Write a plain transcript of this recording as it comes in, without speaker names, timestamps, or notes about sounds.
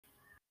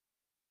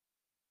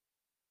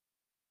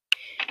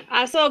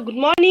So good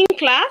morning,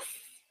 class.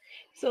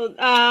 So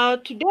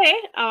today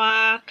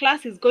our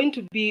class is going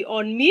to be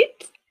on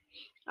meat.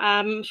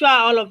 I'm sure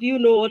all of you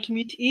know what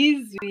meat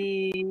is.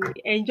 We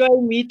enjoy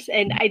meat,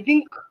 and I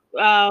think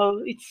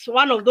it's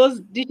one of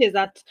those dishes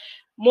that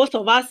most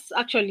of us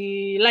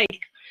actually like.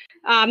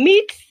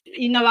 Meat,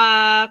 in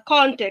our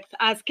context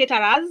as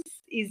caterers,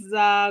 is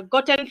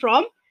gotten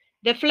from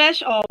the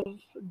flesh of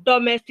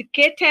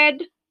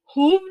domesticated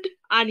hooved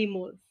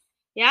animals.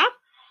 Yeah.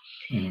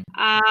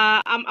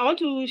 I want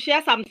to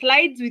share some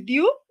slides with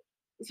you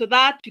so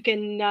that you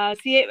can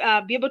be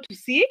able to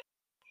see.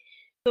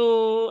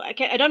 So I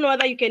don't know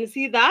whether you can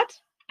see that.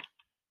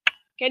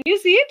 Can you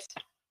see it?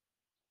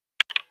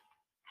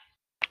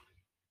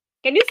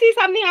 Can you see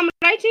something I'm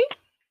writing?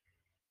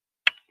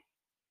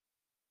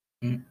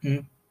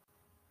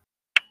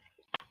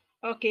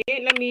 Okay,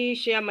 let me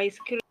share my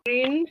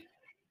screen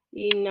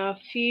in a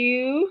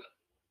few.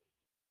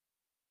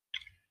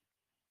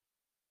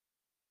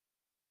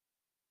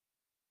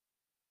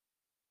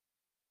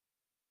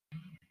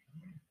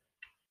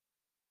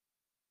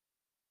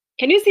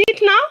 Can you see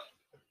it now?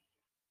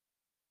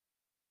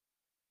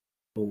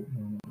 Oh,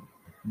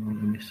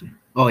 let me see.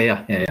 Oh,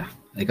 yeah.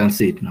 I can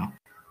see it now.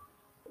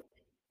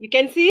 You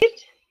can see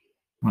it?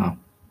 Wow.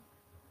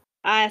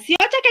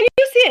 Siota, can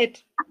you see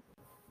it?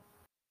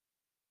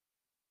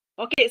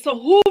 Okay, so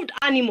hooved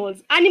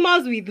animals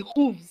with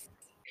hooves.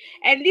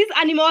 And these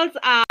animals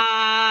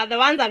are the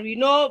ones that we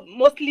know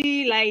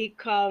mostly like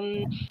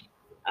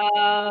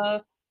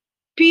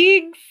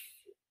pigs,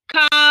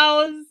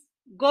 cows,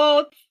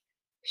 goats,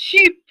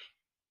 sheep,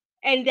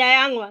 and their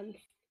young ones.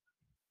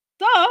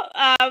 So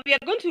we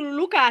are going to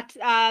look at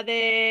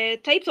the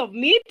types of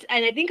meat,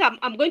 and I think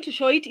I'm going to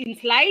show it in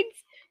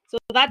slides so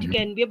that you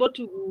can be able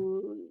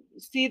to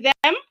see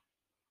them.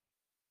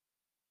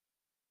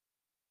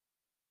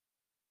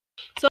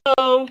 So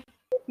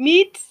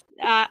meat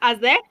as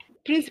the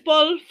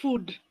principal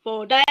food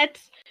for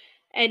diet,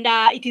 and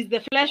it is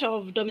the flesh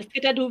of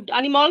domesticated hooved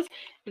animals.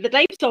 The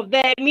types of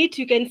the meat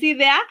you can see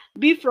there: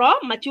 beef from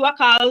mature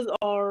cows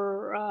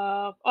or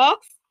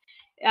ox.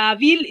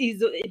 Veal is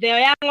the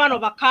young one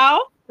of a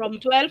cow from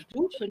 12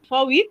 to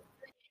 24 weeks.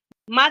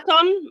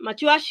 Mutton,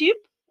 mature sheep.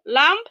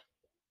 Lamb,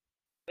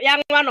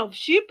 young one of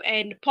sheep.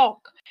 And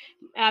pork.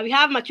 We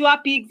have mature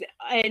pigs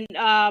and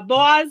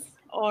boars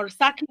or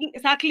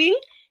suckling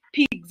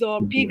pigs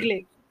or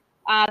piglets.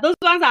 Those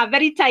ones are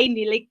very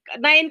tiny, like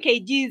 9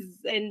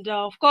 kgs, and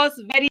of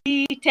course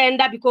very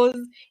tender because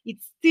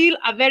it's still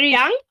a very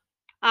young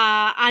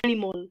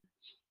animal.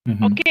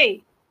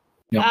 Okay.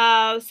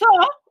 Yep. So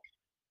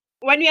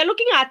when we are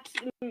looking at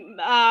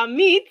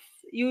meats,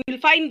 you will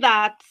find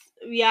that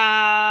we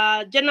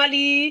are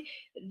generally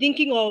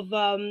thinking of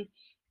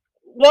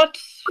what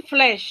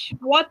flesh,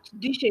 what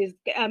dishes,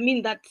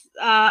 that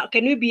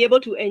can we be able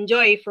to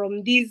enjoy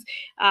from these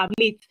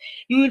meats.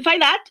 You will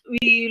find that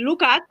we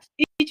look at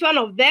each one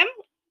of them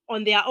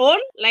on their own.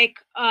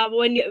 Like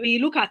when we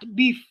look at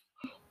beef,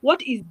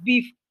 what is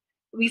beef?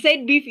 We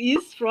said beef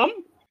is from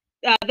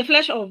the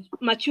flesh of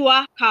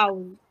mature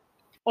cows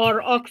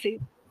or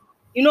oxen.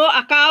 You know,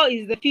 a cow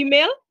is the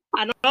female,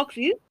 an ox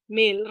is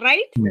male,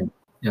 right?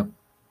 Yep.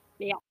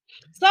 Yeah.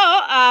 So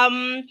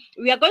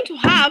we are going to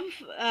have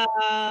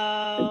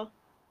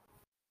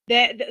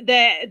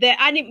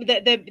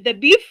the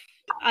beef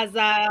as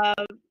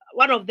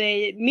one of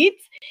the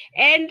meats,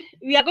 and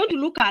we are going to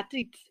look at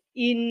it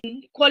in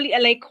quality,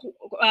 like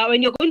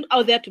when you're going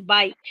out there to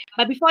buy.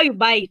 But before you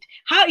buy it,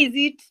 how is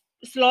it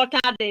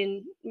slaughtered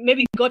and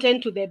maybe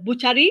gotten to the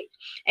butchery?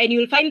 And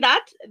you'll find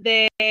that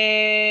the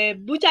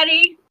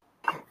butchery,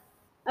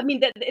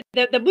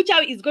 the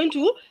butcher is going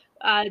to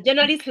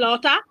generally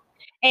slaughter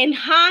and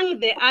hang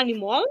the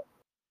animal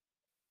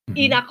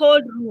in a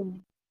cold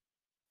room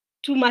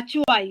to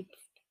mature it.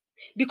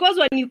 Because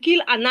when you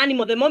kill an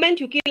animal, the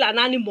moment you kill an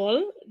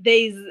animal, there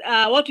is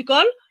what we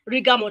call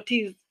rigor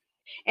mortis.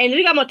 And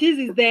rigor mortis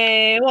is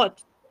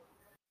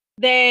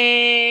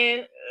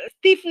the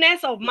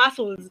stiffness of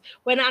muscles.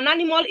 When an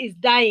animal is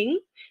dying,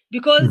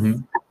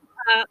 because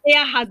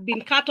air has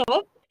been cut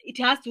off, it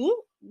has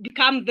to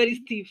become very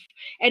stiff.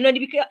 And when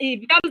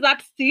it becomes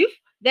that stiff,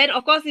 then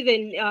of course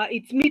even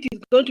its meat is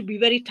going to be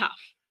very tough.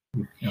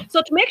 Yeah.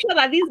 So to make sure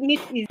that this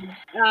meat is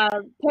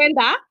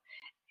tender,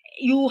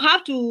 you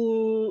have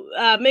to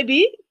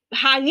maybe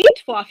hang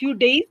it for a few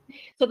days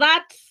so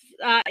that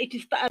it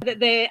is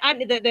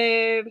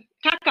the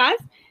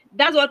carcass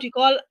does what we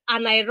call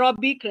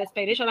anaerobic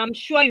respiration. I'm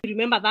sure you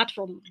remember that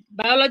from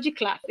biology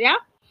class, yeah,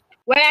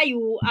 where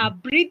you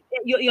breathe,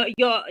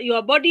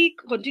 your body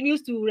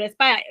continues to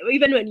respire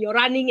even when you're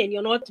running and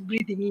you're not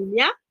breathing in,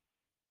 yeah.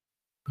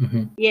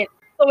 Yes.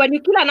 So when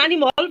you kill an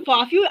animal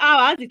for a few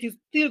hours, it is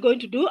still going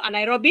to do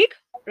anaerobic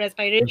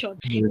respiration,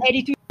 and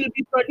it will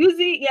be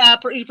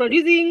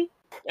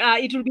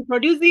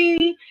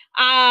producing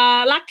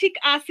lactic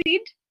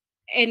acid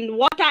and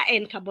water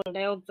and carbon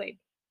dioxide,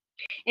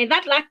 and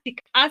that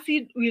lactic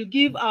acid will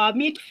give our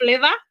meat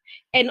flavor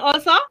and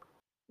also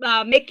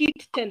make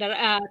it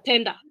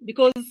tender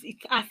because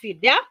it's acid.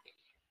 Yeah.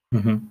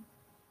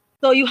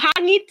 So you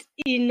hang it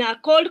in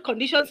cold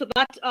conditions so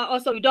that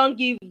also you don't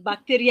give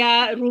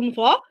bacteria room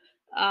for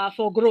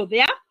growth.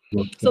 Yeah.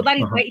 Okay. So that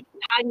is why it's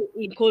hang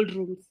in cold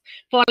rooms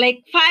for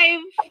like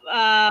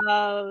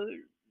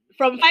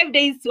from 5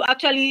 days to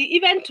actually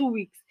even 2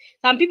 weeks.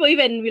 Some people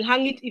even will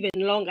hang it even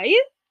longer.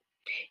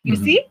 You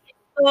see,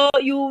 so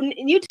you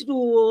need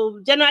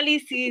to generally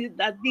see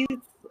that this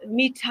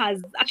meat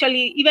has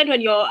actually, even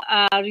when you're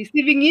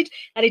receiving it,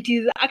 that it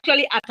is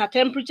actually at a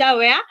temperature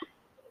where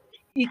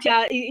it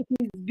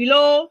is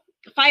below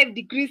 5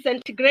 degrees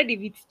centigrade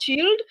if it's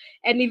chilled,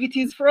 and if it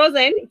is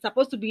frozen, it's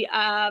supposed to be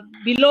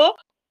below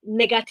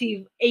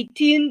negative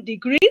 18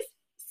 degrees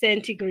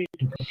centigrade.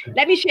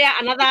 Let me share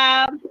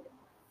another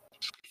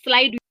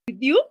slide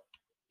with you.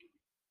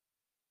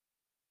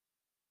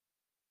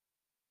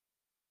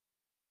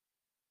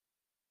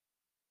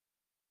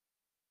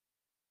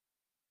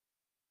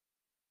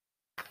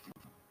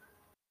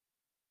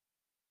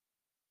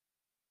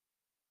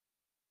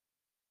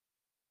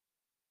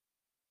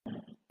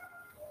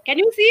 Can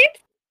you see it?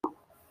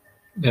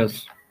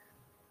 Yes.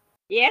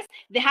 Yes,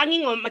 the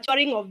hanging or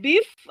maturing of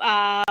beef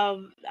at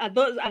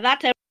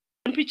that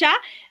temperature.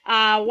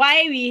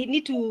 Why we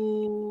need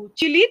to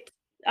chill it,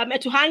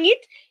 to hang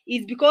it,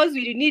 is because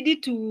we need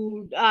it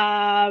to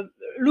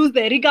lose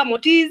the rigor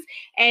mortis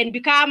and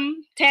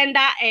become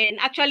tender, and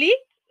actually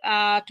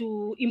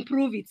to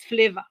improve its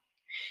flavor.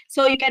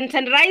 So you can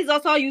tenderize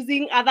also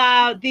using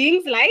other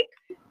things like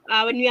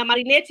when we are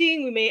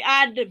marinating, we may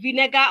add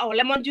vinegar or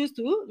lemon juice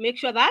to make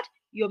sure that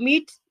your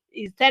meat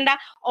is tender,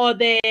 or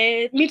the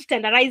meat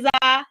tenderizer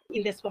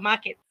in the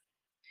supermarket.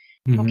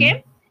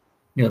 Okay.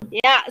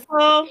 Yeah.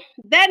 So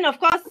then, of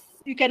course,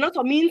 you can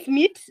also mince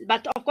meat,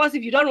 but of course,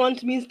 if you don't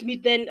want minced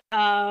meat, then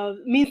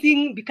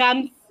mincing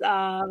becomes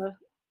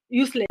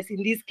useless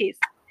in this case.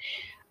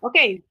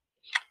 Okay.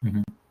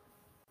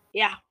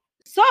 Yeah.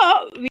 So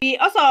we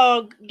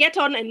also get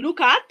on and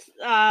look at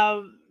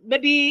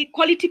maybe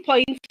quality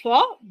points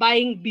for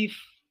buying beef.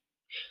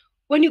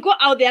 When you go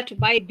out there to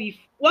buy beef,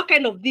 what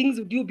kind of things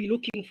would you be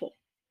looking for?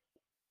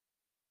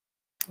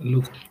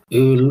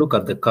 Look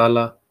at the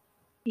color.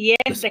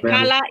 Yes, the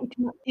color.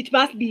 It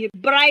must be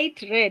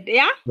bright red.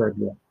 Yeah. Red,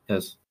 yeah.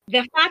 Yes.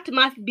 The fat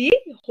must be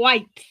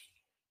white.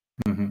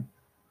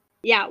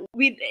 Yeah,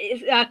 with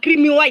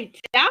creamy white.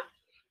 Yeah.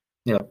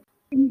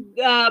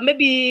 Yeah.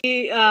 Maybe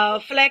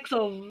flecks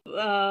of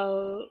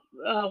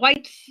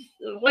white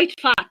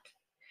fat.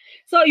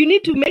 So you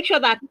need to make sure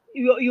that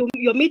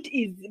your meat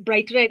is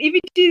bright red. If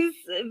it is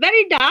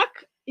very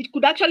dark, it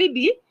could actually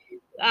be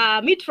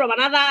meat from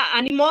another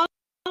animal,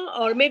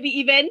 or maybe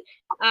even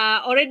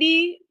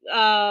already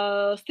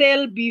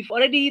stale beef,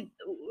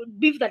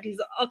 that is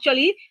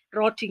actually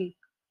rotting.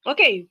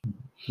 Okay.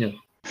 Yeah.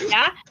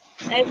 Yeah.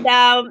 And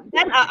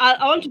then I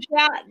want to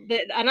share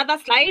another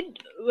slide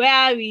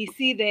where we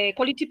see the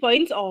quality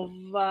points of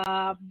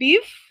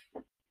beef.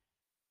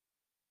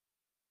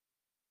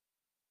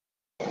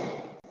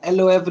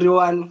 Hello,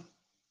 everyone.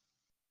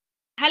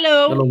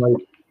 Hello. Hello,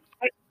 Mike.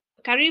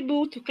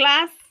 Karibu to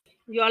class.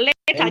 You're late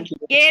Thank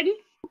again.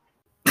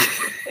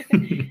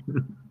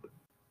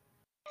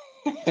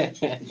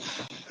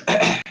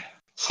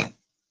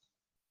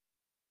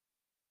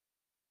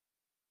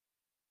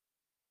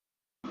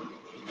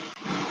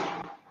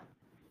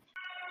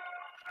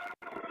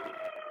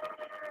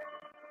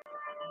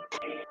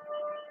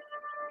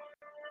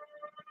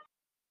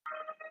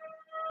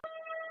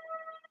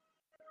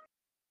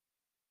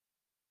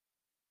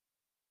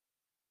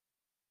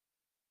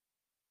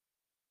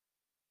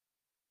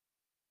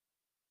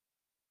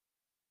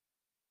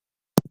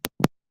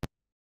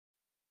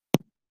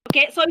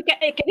 Okay, so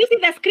can you see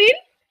the screen?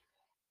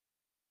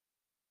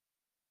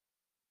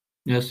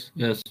 Yes.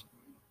 Yes.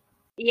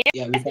 Yes.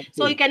 Yeah,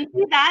 so you can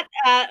see that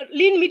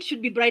lean meat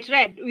should be bright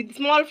red with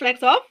small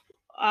flecks of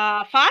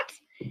fat,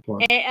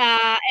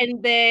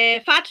 and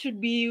the fat should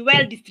be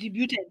well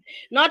distributed,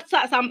 not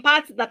some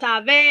parts that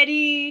are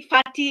very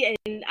fatty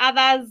and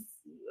others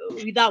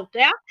without.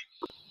 Yeah.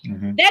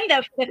 Then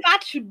the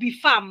fat should be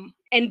firm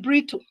and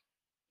brittle,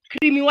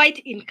 creamy white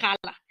in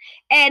color,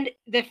 and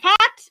the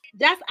fat,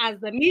 just as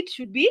the meat,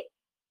 should be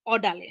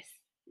odorless.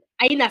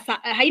 Haina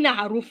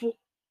harufu.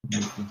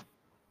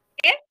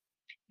 Okay.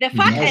 The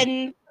fat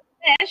and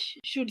flesh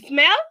should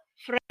smell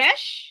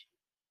fresh,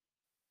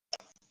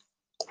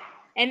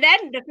 and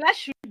then the flesh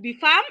should be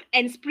firm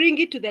and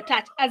springy to the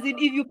touch. As in,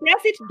 if you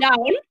press it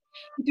down,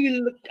 it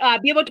will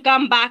be able to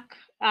come back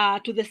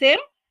to the same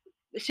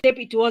shape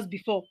it was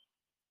before.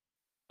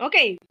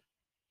 Okay.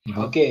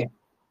 Okay.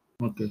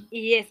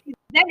 Yes.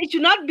 Then it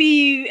should not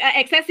be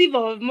excessive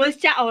of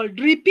moisture or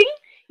dripping.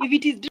 If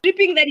it is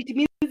dripping, then it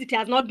means it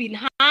has not been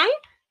hung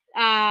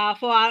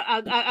for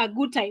a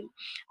good time.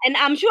 And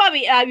I'm sure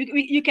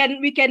we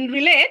can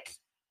relate.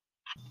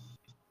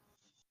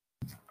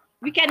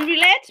 We can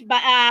relate,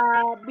 but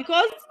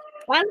because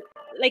once,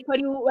 like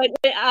when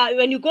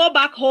you go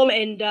back home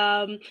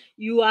and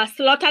you are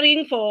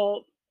slaughtering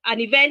for an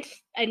event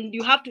and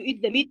you have to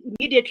eat the meat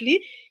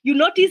immediately, you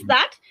notice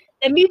that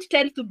the meat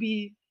tends to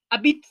be a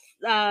bit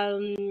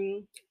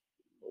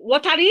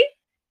watery,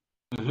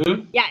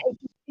 Yeah,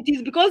 it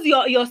is because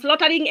you're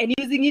slaughtering and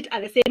using it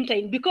at the same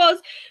time,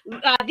 because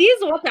this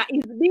water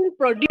is being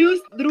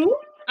produced through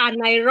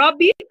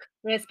anaerobic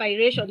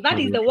respiration. That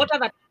is the water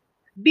that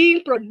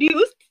being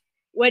produced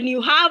when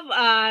you have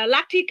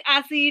lactic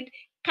acid,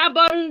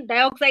 carbon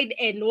dioxide,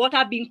 and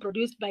water being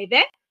produced by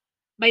the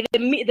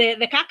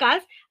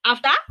carcass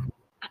after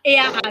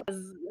air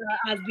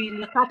has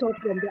been cut off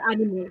from the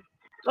animal.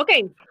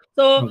 Okay,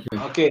 so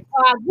Okay.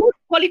 good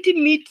quality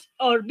meat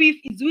or beef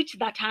is which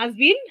that has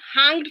been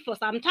hanged for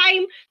some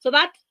time, so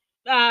that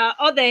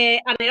all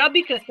the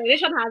anaerobic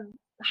respiration has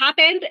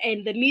happened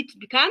and the meat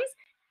becomes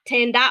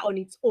tender on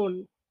its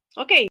own.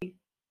 Okay.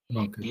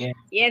 Okay. Yeah.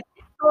 Yes.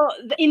 So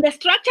in the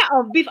structure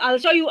of beef, I'll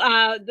show you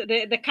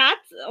the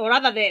cuts, or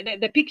rather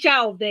the picture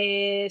of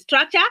the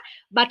structure.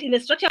 But in the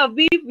structure of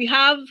beef, we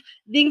have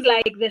things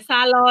like the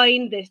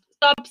sirloin, the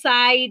top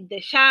side, the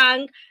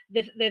shank,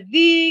 the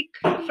thick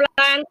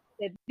flank,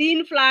 the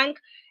thin flank,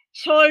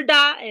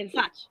 shoulder, and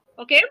such.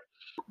 Okay,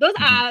 those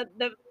are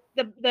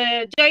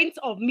the joints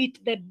of meat,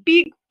 the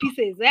big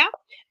pieces. Yeah,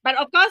 but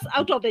of course,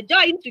 out of the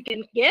joints, you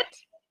can get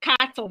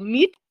cuts of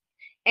meat,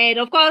 and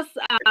of course,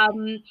 I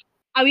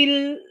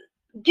will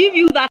give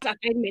you that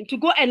assignment to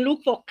go and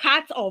look for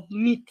cuts of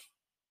meat.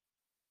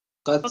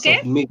 Cuts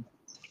of meat.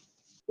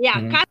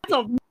 Yeah, cuts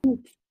of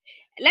meat.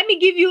 Let me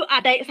give you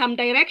some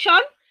direction.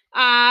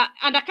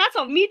 Under cuts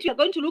of meat, we are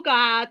going to look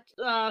at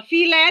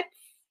fillets,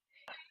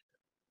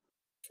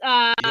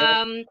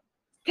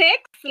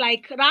 steaks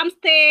like ram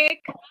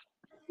steak,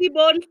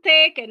 T-bone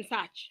steak, and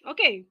such.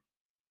 Okay.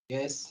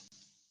 Yes.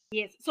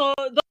 Yes. So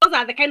those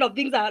are the kind of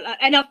things,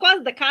 and of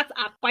course the cuts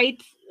are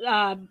quite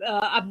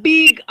a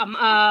big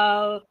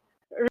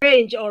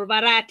range or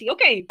variety.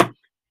 Okay.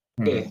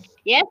 Okay.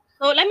 Yes.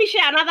 So let me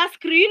share another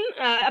screen.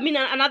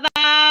 Another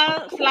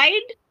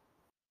slide.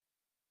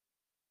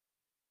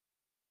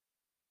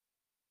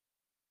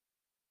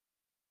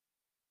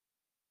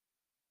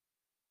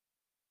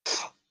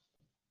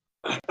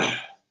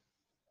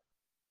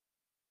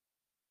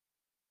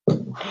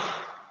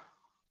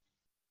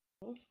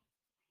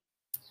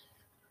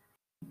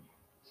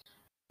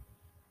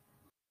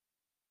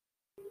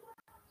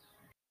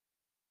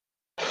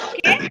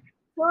 Okay.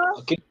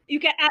 So you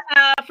can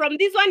from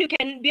this one you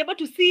can be able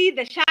to see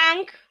the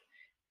shank.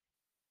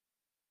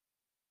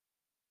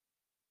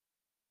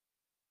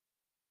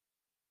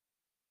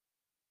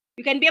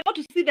 You can be able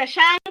to see the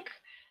shank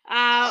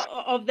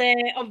of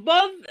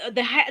both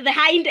the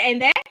hind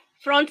and the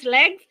front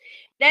legs.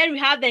 Then we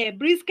have the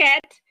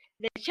brisket,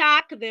 the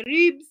shank, the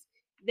ribs,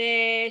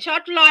 the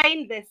short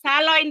loin, the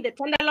sirloin, the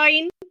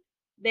tenderloin,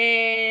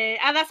 the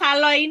other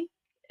sirloin,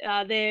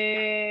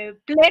 the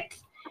plate,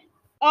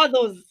 all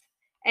those,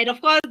 and of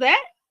course the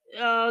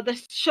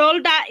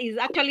shoulder is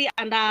actually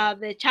under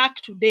the chuck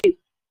today.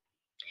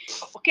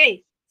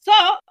 Okay, so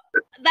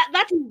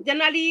that is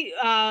generally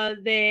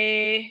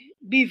the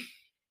beef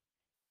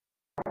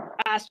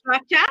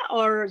structure,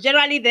 or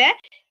generally the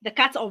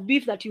cuts of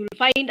beef that you will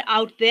find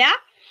out there.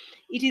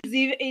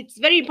 It's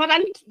very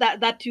important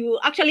that you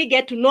actually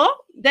get to know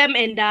them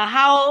and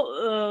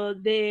how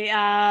they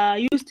are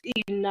used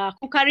in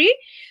cookery.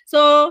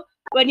 So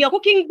when you're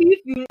cooking beef,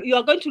 you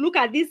are going to look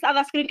at this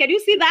other screen. Can you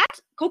see that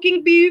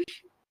cooking beef?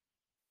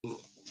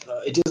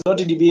 It is not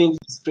being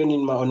displayed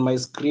on my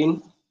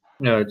screen.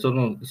 Yeah, it's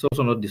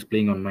also not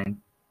displaying on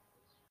mine.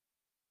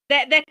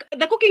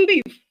 The cooking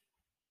beef.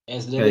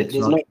 Yes, It's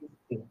not. no.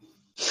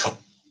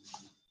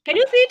 Can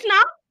you see it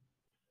now?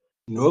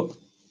 Nope.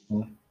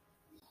 No.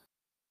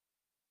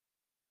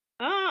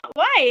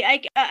 Why?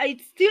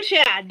 It's still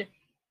shared.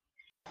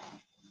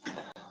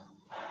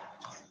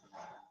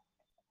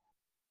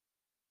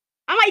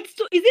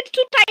 Is it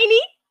too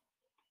tiny?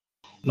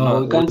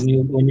 No,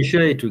 when you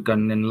share it, we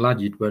can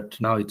enlarge it, but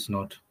now it's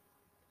not.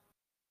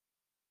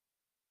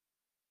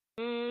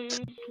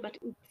 But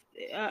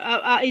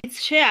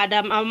it's shared.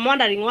 I'm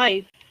wondering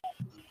why.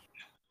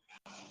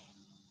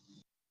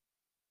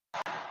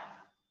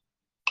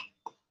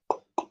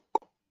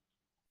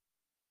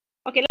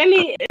 Okay,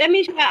 let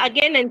me share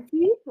again and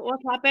see what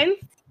happens.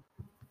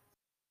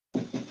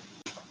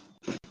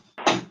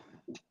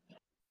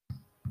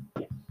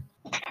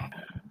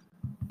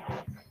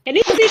 Can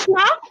you see it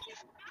now?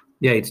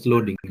 Yeah, it's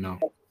loading now.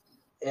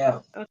 Yeah.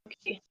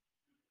 Okay.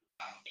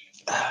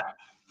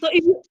 So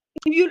if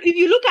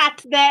you look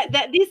at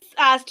this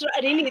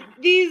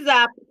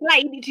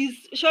slide, it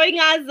is showing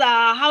us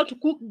how to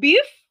cook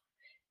beef.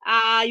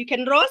 You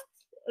can roast.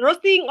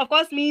 Roasting, of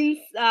course, means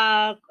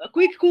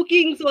quick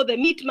cooking, so the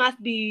meat must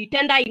be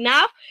tender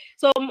enough.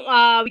 So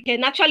we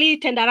can actually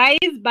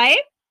tenderize by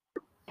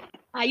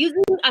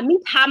using a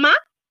meat hammer,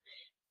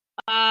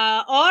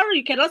 or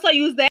you can also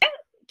use the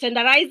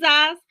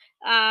tenderizers,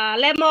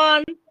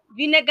 lemon,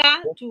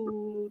 vinegar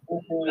to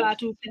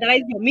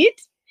tenderize your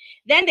meat.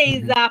 Then there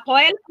is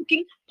poil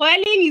cooking.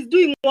 Poiling is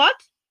doing what?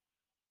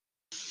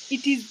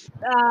 It is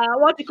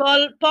what we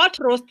call pot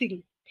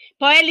roasting.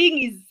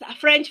 Poiling is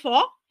French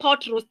for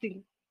pot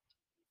roasting.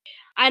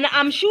 And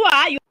I'm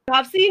sure you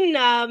have seen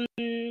some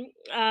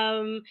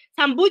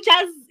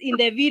butchers in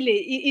the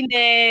village, in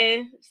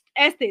the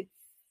estates.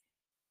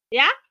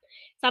 Yeah,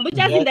 some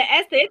butchers in the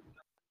estate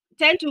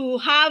tend to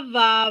have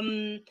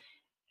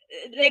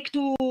like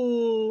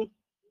to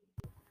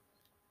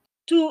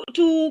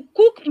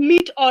cook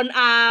meat on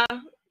a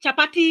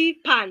chapati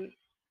pan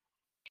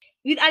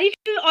with a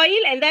little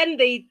oil, and then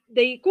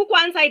they cook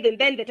one side and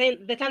then they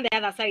turn the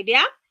other side.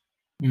 Yeah,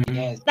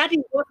 Yes. that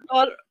is what we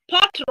call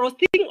pot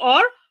roasting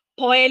or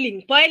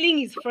poêling.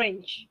 Poêling is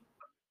French.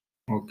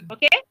 Okay.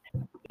 Okay.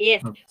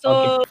 Yes.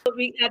 So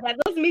there are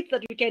those meats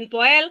that we can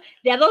boil.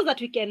 There are those that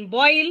we can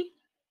boil.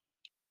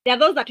 There are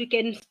those that we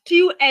can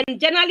stew. And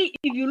generally,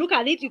 if you look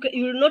at it, you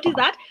will notice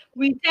that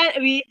we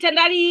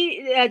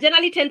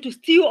generally tend to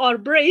stew or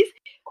braise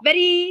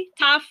very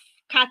tough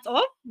cuts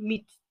of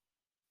meat.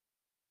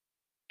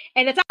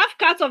 And the tough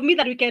cuts of meat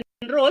that we can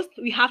roast,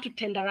 we have to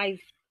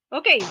tenderize.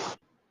 Okay.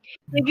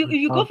 If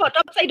you go for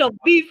top side of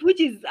beef, which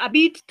is a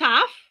bit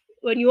tough,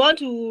 when you want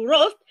to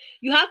roast,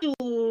 you have to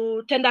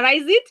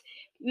tenderize it,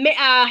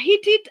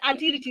 heat it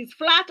until it is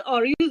flat,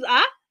 or use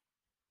a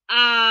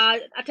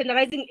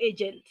tenderizing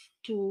agent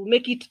to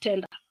make it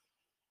tender.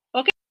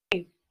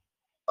 Okay.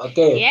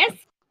 Okay. Yes.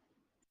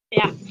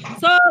 Yeah.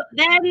 So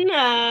then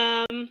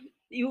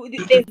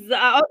there's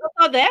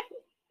also the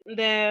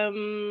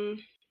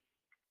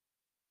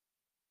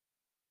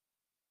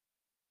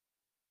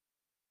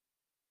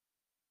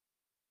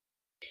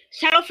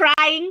shallow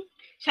frying.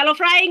 Shallow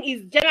frying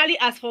is generally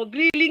as for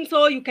grilling,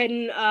 so you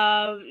can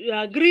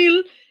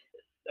grill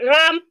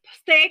rump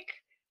steak,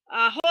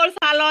 whole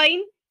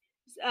sirloin,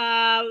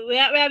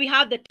 where we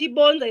have the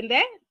T-bones and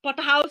the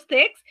porterhouse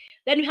steaks.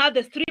 Then we have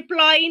the strip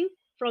loin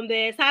from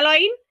the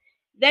sirloin.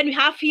 Then we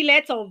have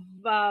fillets of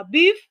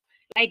beef,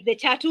 like the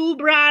Chatu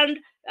brand,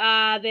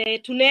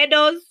 the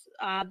tornadoes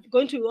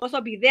going to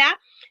also be there,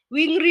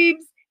 wing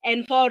ribs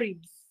and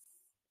foreribs.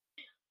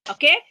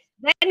 Okay.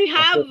 Then we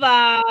have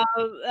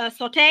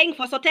sauteing.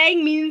 For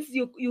sauteing means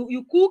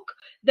you cook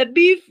the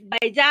beef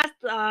by just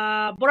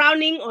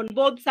browning on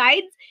both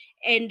sides,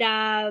 and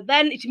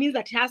then it means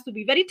that it has to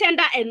be very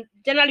tender. And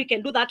generally, you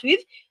can do that with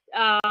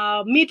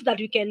meat that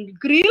we can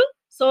grill.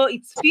 So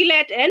it's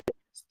fillet and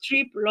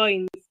strip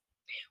loins.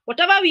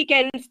 Whatever we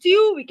can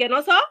stew, we can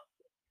also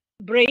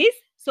braise.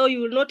 So you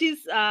will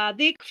notice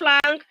thick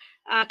flank,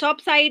 top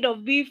side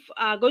of beef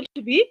are going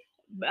to be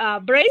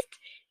braised,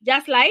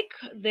 just like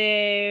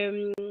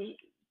the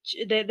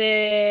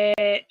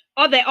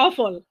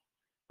offal.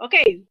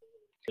 Okay.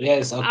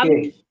 Yes.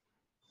 Okay.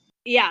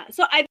 Yeah.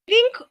 So I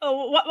think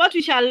what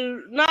we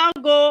shall now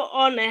go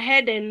on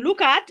ahead and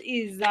look at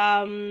is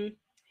the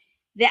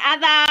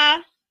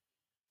other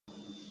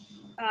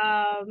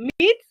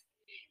meat,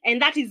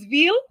 and that is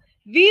veal.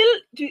 Veal,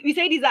 we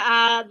said, is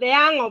the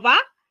young of a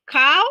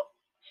cow,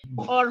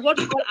 or what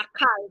we call a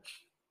calf,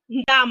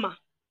 ndama.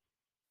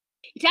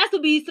 It has to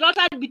be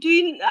slaughtered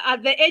between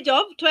at the age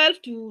of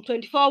 12 to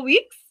 24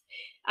 weeks.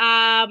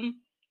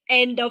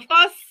 And of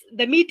course,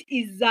 the meat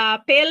is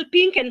pale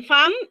pink and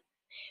firm,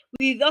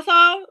 with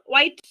also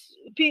white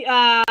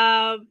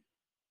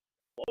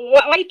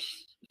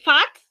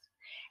fat.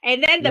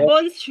 And then the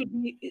bones should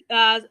be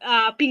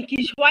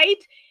pinkish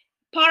white,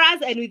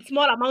 porous, and with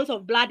small amounts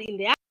of blood in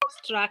their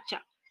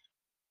structure.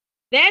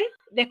 Then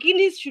the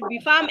kidneys should be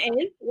firm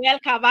and well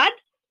covered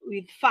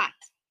with fat.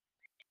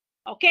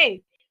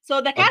 Okay,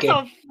 so the cuts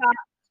of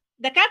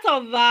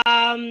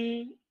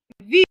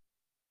veal,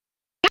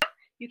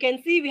 you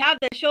can see we have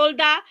the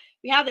shoulder,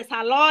 we have the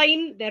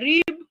sirloin, the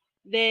rib,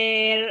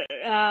 the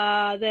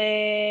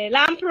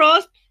lamb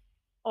roast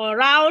or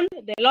round,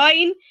 the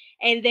loin,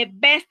 and the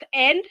breast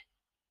and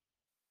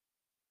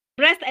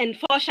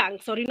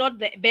foreshank. Sorry, not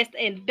the breast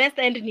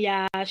end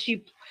near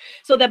sheep.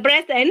 So the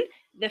breast and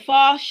the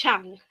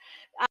foreshank.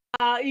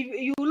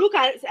 If you look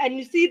at and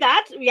you see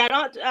that we are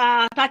not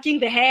touching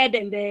the head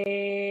and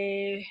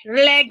the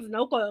legs, and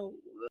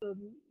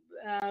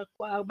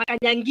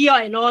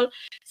all.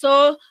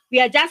 So we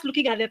are just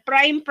looking at the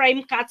prime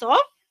cuts of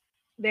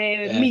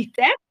the meat.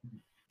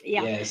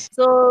 Yeah. Yes.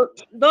 So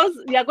those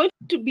we are going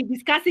to be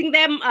discussing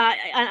them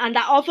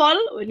under offal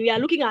when we are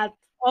looking at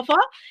offal.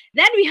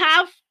 Then we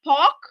have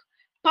pork.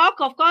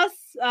 Pork, of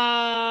course,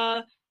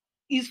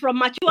 is from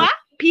mature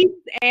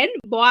pigs and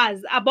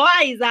boas. A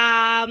boa is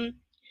a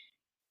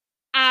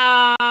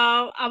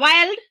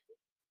wild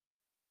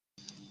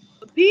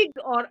pig,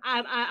 or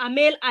a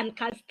male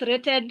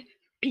uncastrated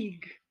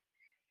pig,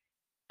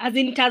 as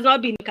in it has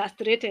not been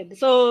castrated.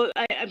 So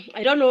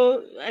I don't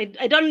know.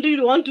 I don't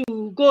really want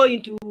to go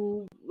into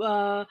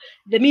the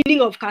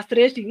meaning of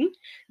castrating,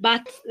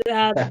 but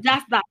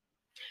just that.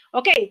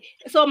 Okay,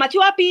 so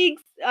mature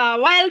pigs,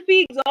 wild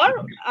pigs,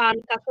 or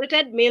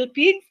uncastrated male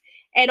pigs,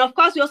 and of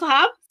course we also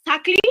have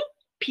suckling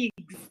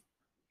pigs.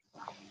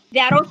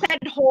 They are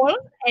roasted whole,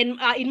 and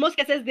in most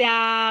cases they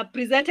are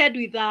presented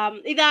with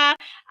either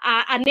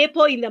an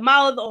apple in the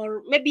mouth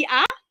or maybe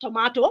a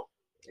tomato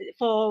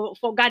for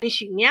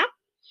garnishing. Yeah.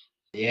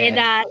 And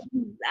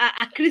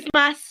a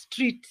Christmas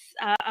treat,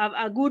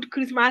 a good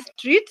Christmas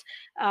treat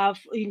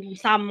in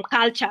some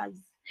cultures.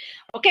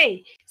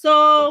 Okay,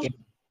 so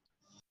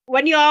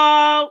when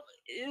you're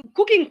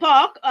cooking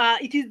pork,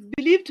 it is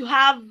believed to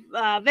have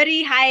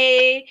very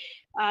high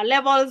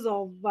levels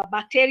of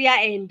bacteria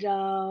and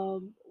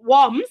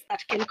worms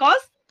that can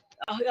cause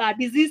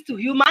disease to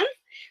humans.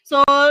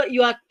 So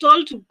you are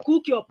told to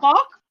cook your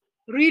pork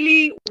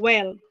really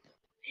well.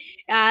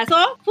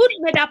 So food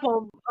made up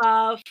of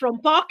from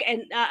pork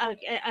and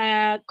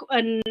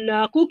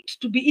cooked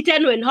to be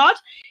eaten when hot,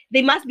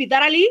 they must be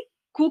thoroughly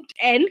cooked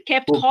and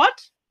kept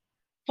hot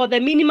for the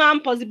minimum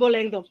possible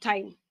length of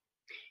time.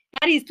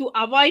 That is to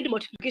avoid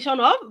multiplication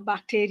of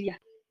bacteria.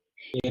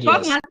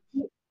 Yes.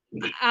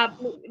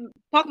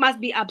 Pork must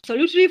be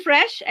absolutely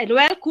fresh and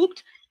well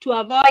cooked to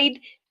avoid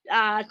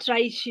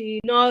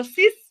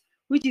trichinosis,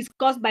 which is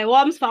caused by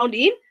worms found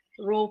in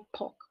raw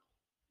pork.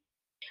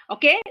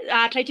 Okay,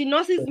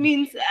 trichinosis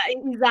means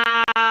is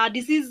a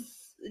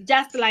disease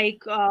just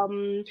like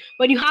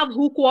when you have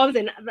hookworms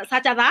and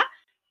such other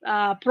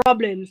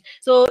problems.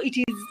 So it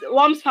is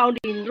worms found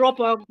in raw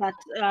pork that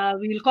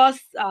will cause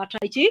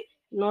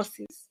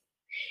trichinosis.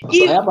 So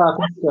I have a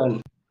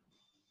question.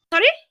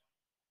 Sorry?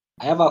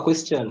 I have a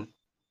question.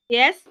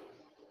 Yes.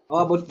 How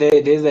about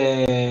there's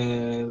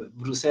a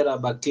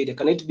Brucella bacteria?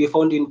 Can it be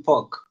found in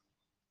pork?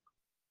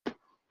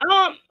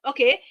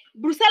 Okay.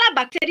 Brucella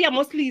bacteria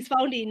mostly is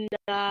found in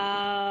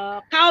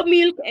cow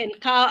milk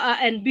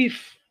and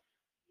beef.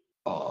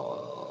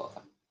 Oh.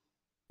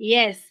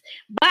 Yes,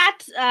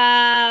 but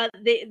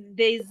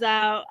there's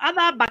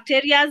other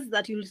bacteria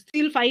that you'll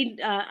still find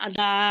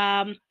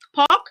under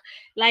pork,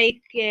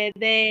 like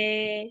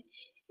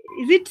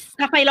is it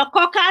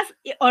Staphylococcus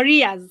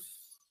aureus?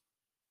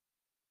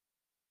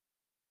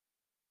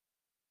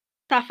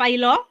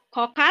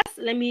 Staphylococcus.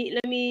 Let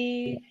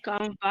me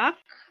come back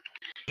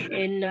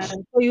and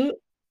show you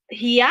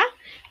here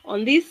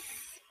on this.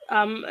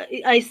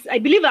 I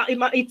believe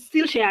it's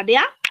still shared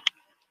there.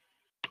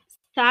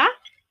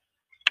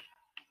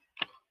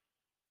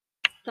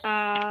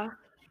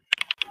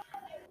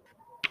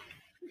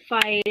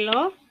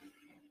 Staphylo.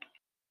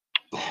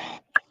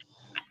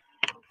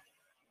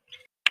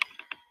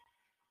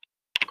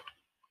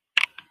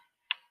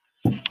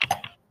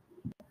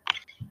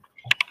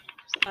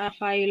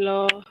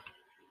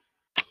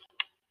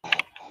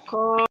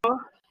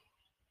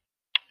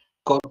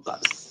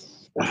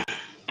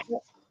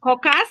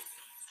 Coccus.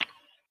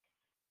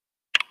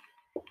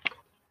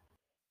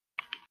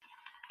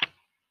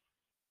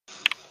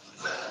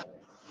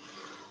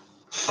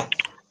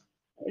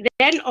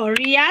 Then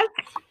aureus.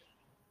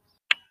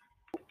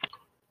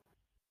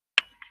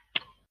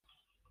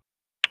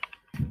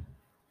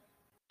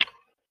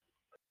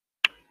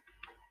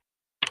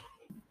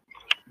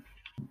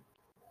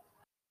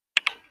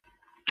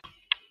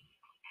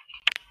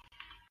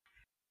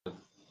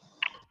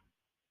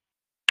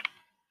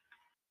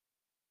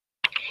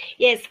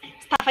 Yes,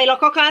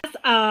 Staphylococcus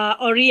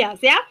aureus.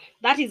 Yeah,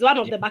 that is one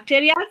of the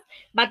bacteria.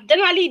 But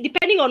generally,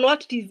 depending on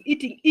what it is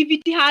eating, if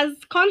it has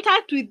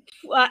contact with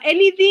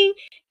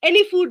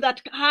any food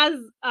that has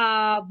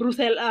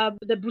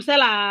the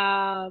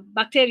Brucella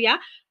bacteria,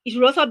 it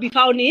will also be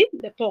found in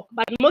the pork.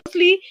 But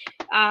mostly,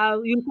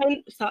 you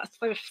find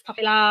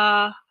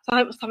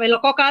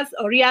Staphylococcus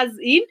aureus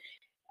in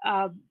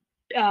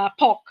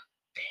pork,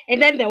 and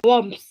then the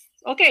worms.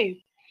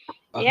 Okay.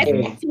 Yes,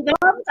 so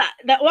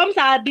the worms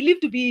are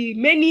believed to be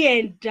many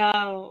and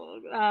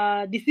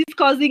disease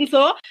causing.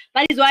 So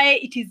that is why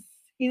it is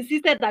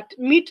insisted that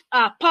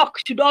pork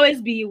should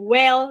always be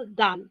well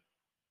done.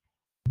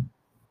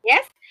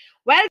 Yes,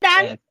 well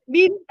done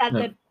means that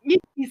the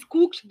meat is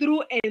cooked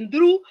through and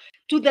through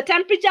to the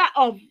temperature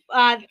of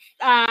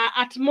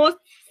at most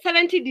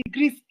 70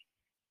 degrees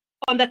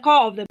on the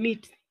core of the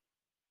meat.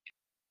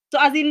 So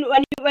as in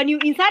when you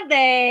insert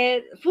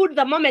the food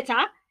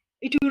thermometer,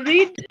 it will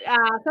read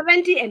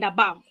 70 and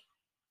above.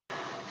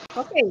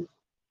 Okay.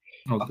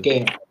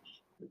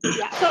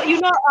 Yeah. So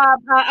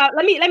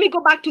let me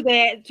go back to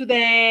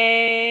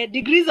the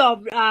degrees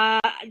of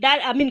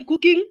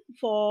cooking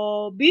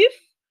for beef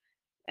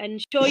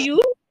and show you.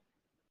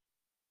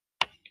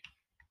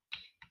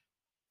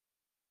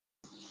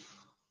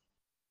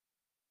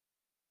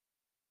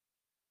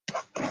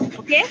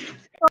 Okay.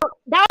 So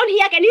down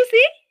here, can you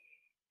see?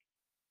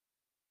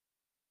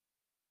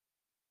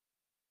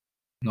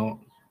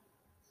 No.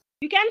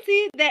 You can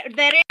see the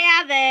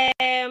rare, the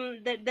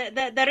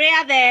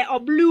rare, the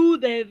blue,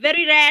 the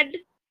very red,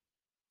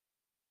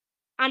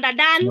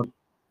 underdone. No.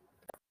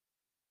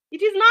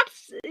 It is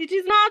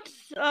not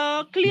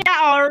clear,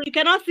 or you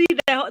cannot see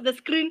the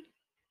screen.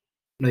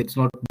 No, it's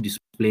not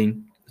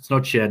displaying. It's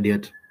not shared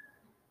yet.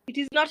 It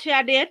is not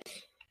shared yet.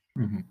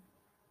 Mm-hmm.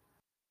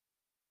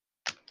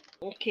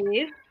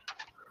 Okay.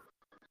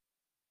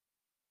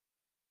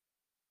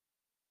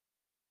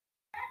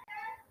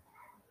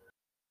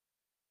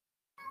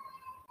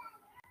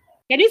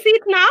 Can you see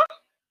it now?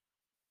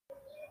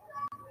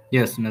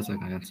 Yes, I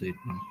can see it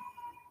now.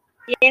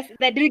 Yes,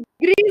 the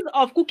degrees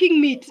of cooking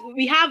meat.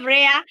 We have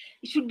rare,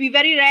 it should be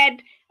very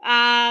red.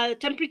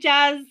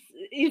 Temperatures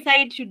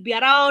inside should be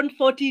around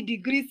 40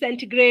 degrees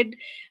centigrade,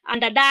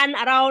 underdone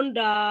around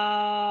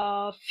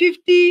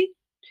 50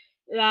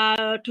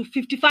 to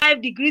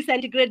 55 degrees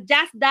centigrade,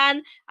 just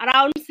done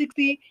around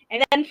 60,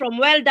 and then from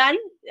well done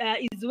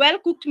is well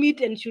cooked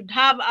meat and should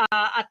have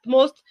at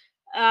most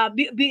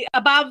be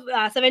above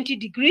 70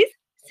 degrees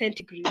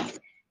centigrade.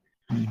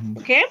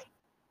 Okay.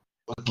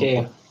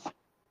 Okay.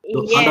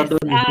 So Yes.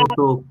 underdone is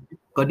also,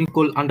 can you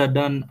call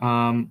underdone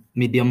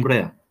medium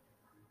rare?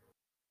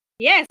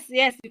 Yes,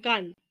 yes, you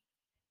can.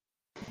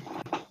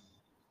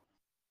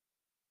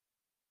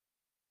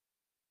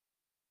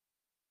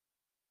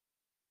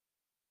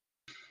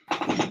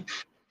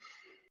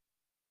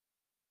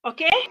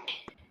 Okay.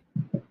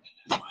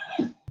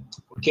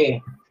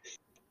 Okay.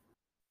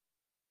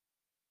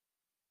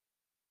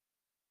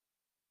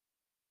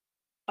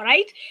 All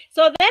right.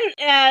 So then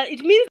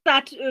it means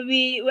that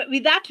we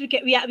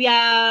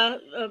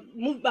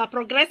are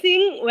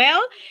progressing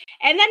well,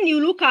 and then you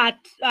look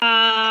at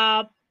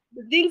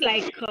things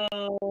like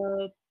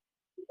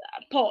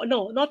pork.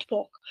 No, not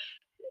pork.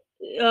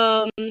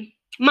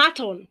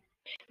 Mutton.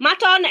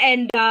 Mutton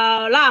and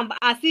lamb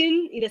are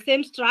seen in the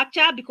same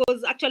structure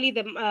because actually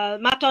the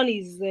mutton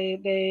is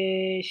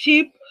the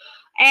sheep,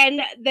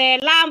 and the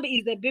lamb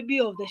is the baby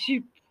of the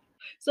sheep.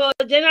 So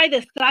generally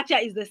the structure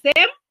is the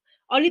same,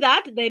 only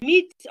that the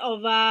meat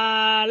of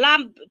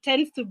lamb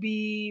tends to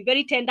be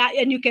very tender,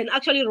 and you can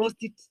actually roast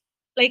it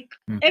like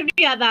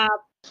every other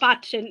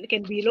part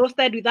can be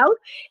roasted without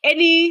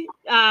any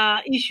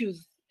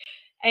issues.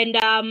 And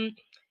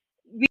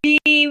we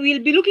will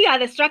be looking at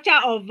the structure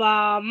of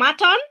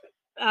mutton,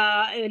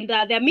 and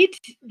the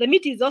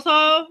meat is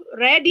also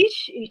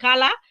reddish in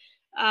color.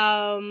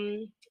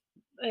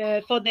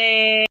 For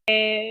the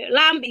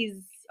lamb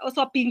is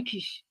also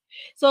pinkish.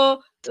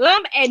 So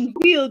lamb and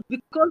veal,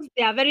 because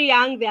they are very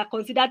young, they are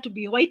considered to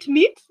be white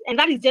meat, and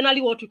that is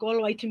generally what we call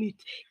white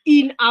meat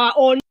in our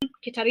own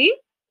catering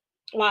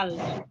world,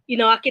 in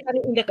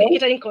the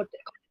catering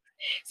context.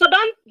 So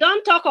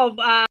don't talk of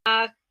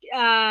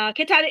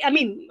catering. I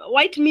mean,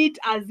 white meat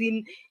as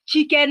in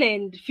chicken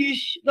and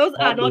fish. Those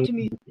are not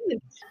meat.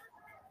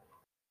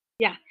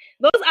 Yeah,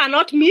 those are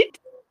not meat.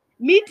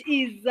 Meat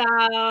is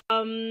the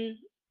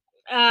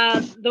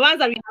ones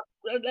that we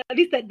have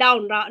listed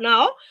down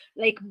now,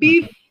 like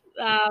beef,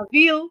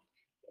 veal,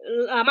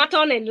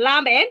 mutton, and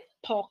lamb, and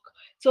pork.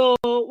 So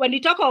when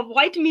we talk of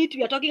white meat,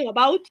 we are talking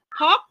about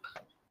pork,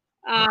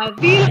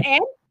 veal,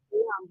 and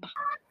lamb.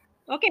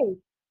 Okay.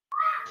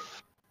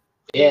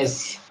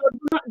 Yes. So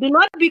do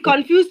not be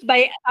confused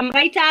by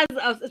writers,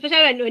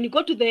 especially when you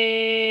go to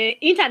the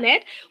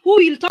internet, who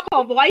will talk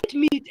of white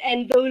meat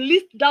and they will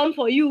list down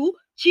for you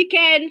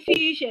chicken,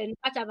 fish, and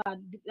such other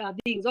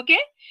things. Okay,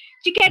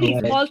 chicken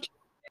is poultry,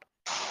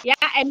 yeah,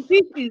 and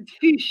fish is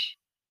fish.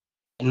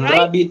 And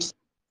right? rabbit.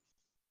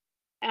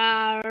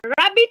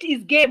 Rabbit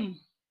is game.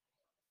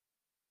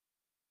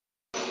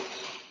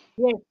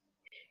 Yes.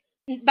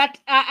 But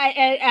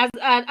as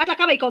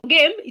Atacama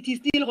game, it is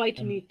still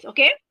white meat.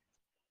 Okay.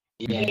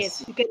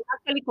 Yes, you can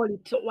actually call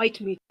it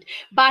white meat,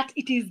 but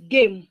it is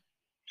game.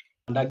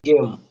 Under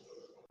game.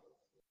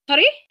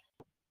 Sorry?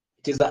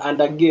 It is the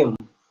under game.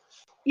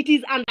 It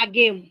is under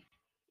game.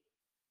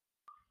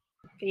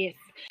 Yes.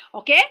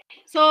 Okay.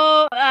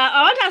 So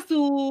I want us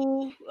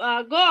to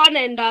go on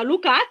and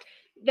look at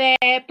the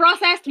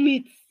processed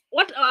meats.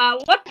 What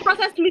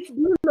processed meats do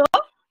you know?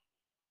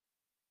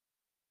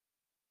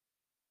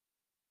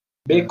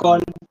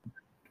 Bacon.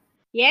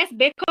 Yes,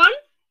 bacon.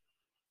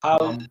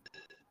 Ham.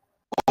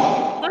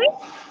 Sorry?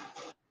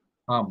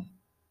 Ham.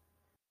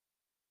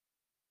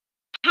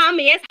 Ham,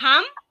 yes,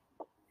 ham.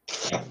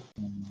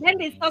 Then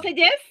the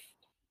sausages.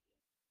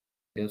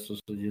 Yes,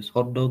 sausages,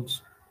 hot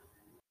dogs.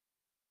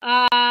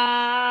 Hot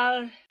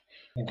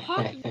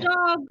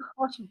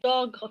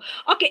dog.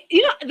 Okay,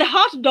 you know the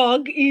hot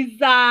dog is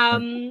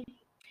the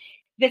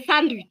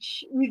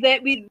sandwich with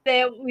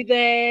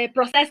the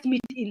processed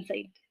meat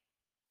inside.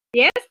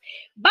 Yes,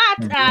 but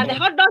the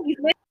hot dog is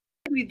made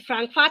with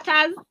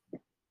frankfurters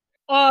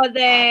or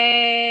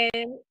the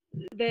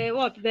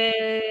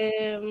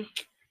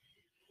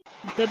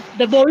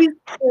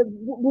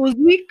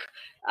Brunswick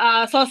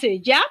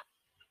sausage. Yeah.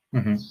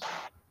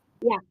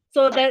 Yeah.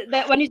 So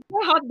when you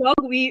say hot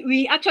dog,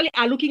 we actually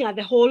are looking at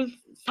the whole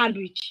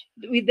sandwich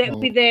with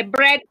the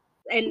bread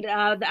and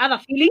the other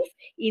fillings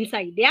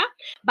inside. Yeah.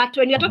 But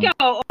when you're talking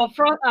of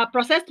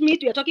processed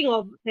meat, we are talking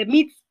of the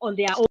meats on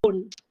their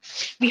own.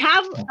 We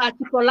have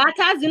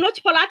chipolatas. You know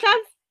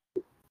chipolatas?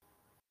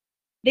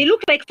 They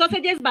look like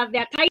sausages, but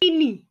they're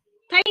tiny,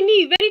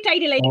 very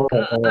tiny. Like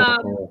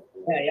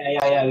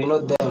Yeah. We know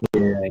them.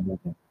 Yeah, I know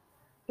them.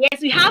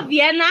 yes, we have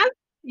Viennas.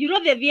 You know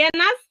the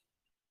Viennas?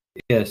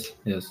 Yes.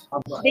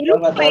 They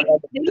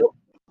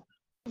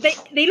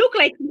look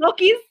like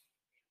smokies,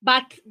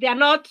 but they are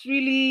not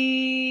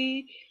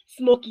really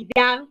smoky.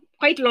 They are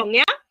quite long,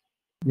 yeah?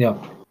 Yeah.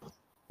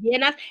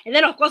 Viennas. And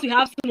then of course we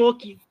have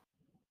smokies.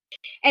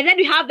 And then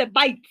we have the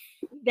bites.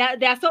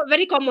 They are so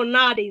very common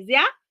nowadays,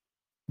 yeah?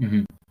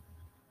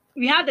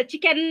 We have the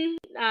chicken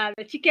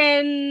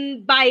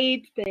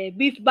bites, the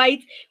beef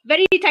bites,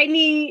 very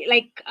tiny,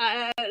 like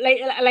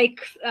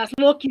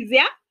smokies,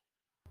 yeah.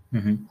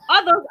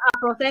 All those are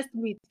processed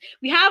meats.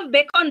 We have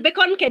bacon.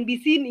 Bacon can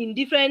be seen in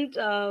different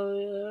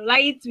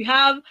lights. We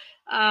have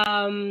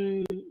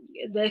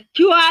the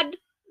cured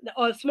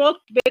or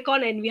smoked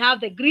bacon, and we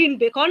have the green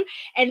bacon.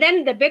 And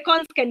then the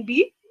bacons can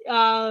be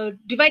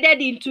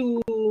divided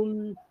into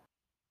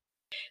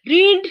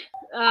green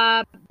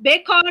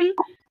bacon,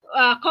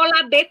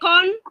 collar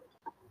bacon,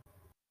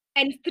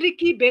 and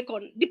streaky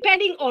bacon,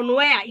 depending on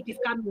where it is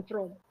coming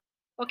from.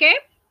 Okay.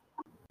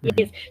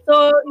 Yes,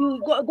 so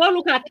you go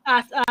look at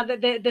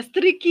the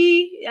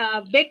streaky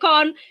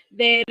bacon,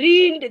 the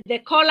rind, the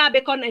collar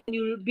bacon, and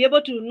you'll be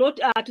able to note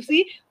to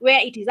see where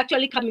it is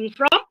actually coming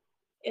from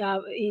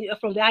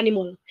the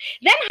animal.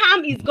 Then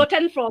ham is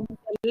gotten from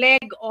the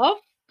leg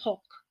of pork,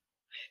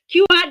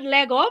 cured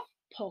leg of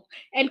pork,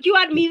 and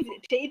cured means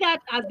it either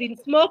has been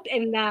smoked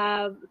and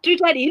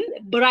treated in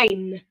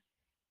brine.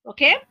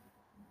 Okay,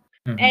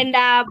 and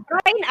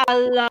brine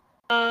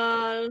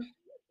I'll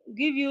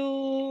give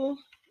you.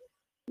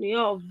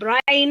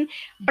 Brine.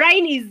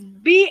 Brine is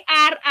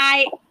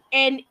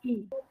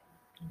B-R-I-N-E.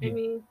 Let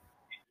me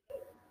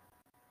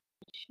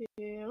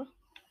share.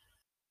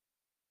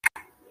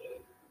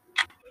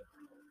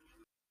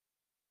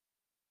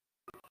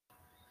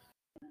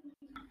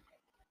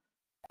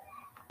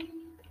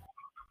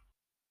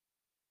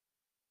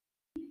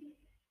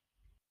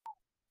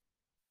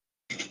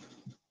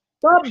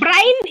 So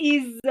brine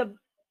is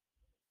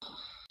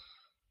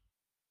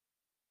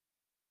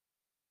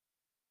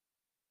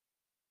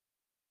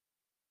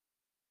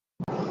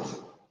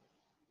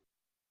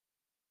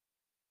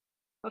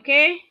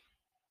okay.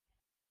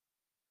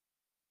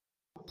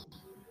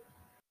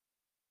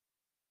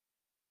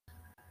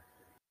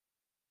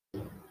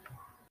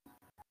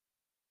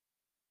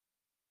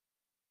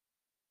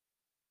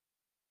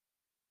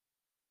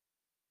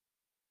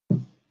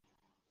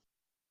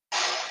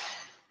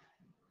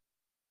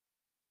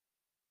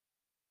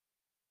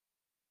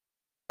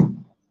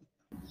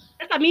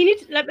 Just a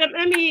minute. Let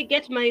me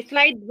get my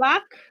slide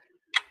back.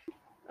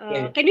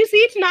 Okay. Can you see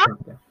it now?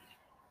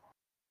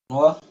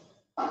 What?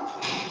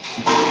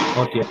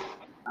 Okay.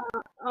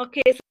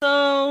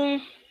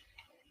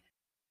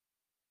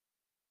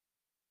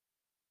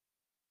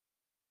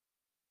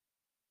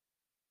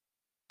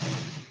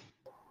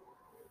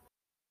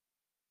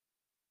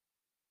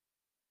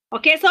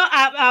 Okay, so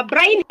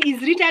brine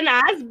is written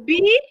as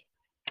B.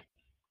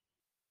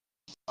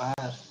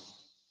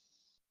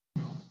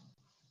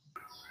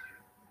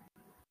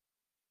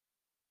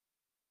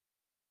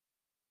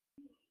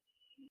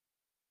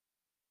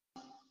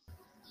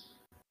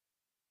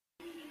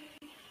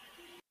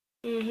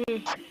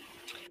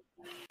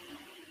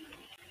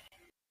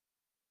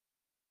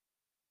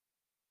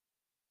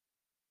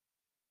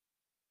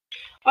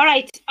 All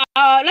right.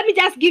 Let me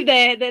just give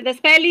the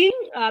spelling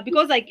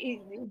because like it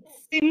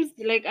seems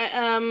like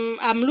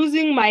I'm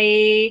losing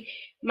my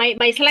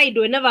slide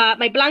whenever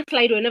my blank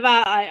slide whenever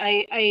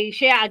I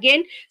share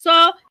again.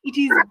 So it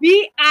is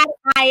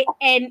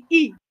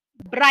B-R-I-N-E,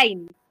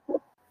 brine.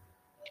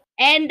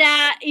 And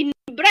in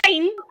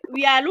brine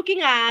we are looking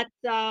at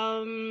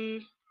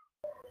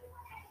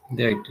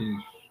There it is.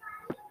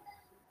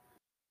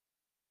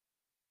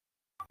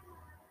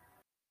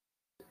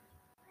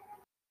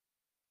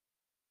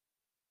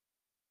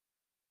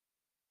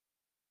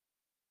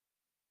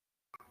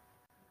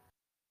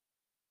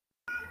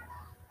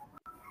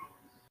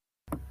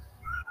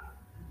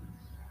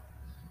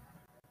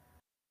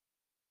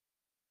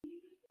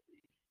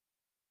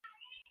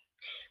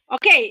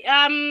 okay.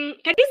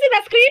 Can you see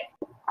the screen?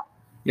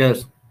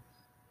 Yes.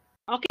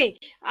 Okay.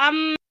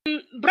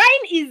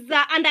 Brine is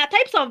under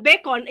types of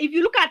bacon. If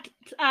you look at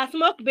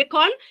smoked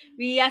bacon,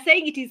 we are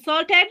saying it is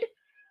salted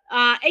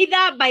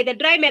either by the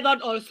dry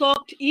method or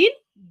soaked in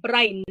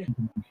brine.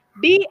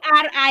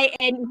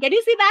 B-R-I-N. Can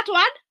you see that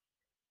one?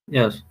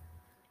 Yes.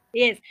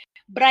 Yes,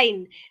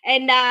 brine.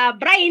 And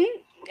brine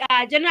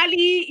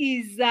generally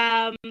is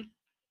a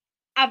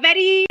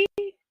very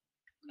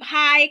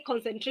high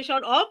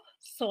concentration of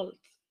salt.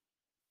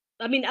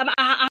 I mean, a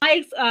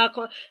high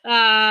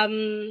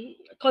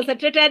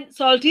concentrated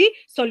salty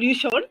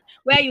solution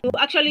where you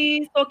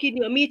actually soak in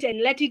your meat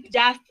and let it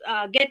just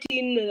get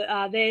in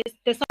the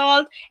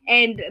salt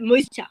and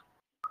moisture.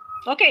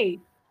 Okay.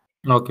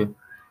 Okay.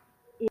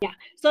 Yeah.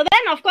 So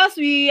then, of course,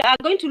 we are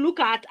going to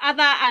look at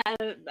other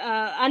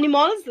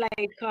animals,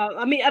 like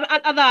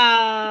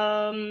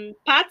other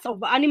parts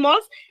of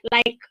animals,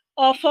 like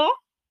offal.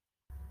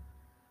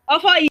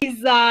 Offal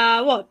is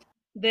what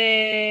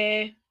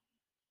the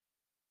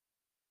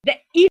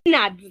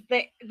innards,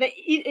 the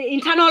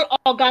internal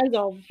organs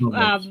of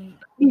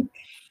meat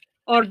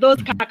or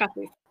those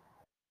carcasses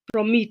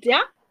from meat,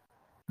 yeah?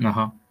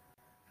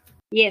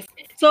 Yes.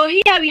 So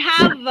here we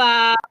have,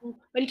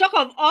 when you talk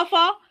of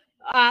offal,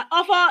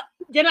 offal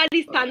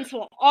generally stands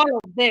for all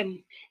of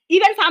them,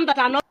 even some that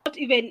are not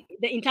even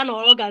the internal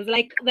organs,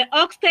 like the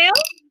oxtail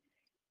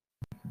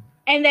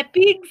and the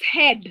pig's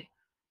head.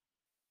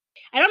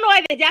 I don't know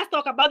why they just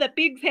talk about the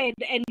pig's head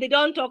and they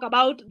don't talk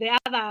about the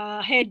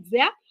other heads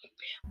there,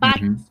 but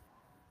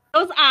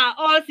those are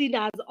all seen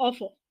as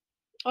offal.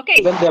 Okay.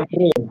 Even the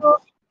brain.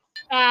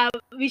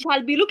 we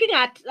shall be looking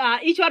at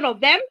each one of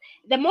them.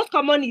 The most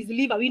common is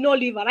liver. We know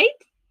liver, right?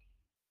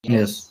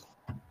 Yes.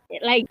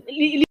 Like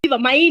liver,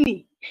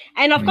 maini.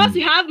 And of course,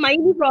 we have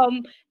maini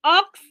from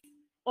ox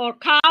or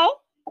cow,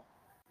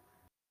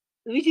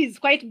 which is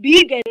quite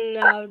big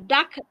and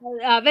dark,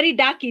 very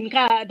dark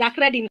dark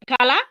red in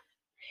color.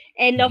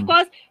 And of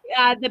course,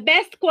 the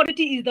best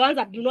quality is the ones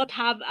that do not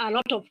have a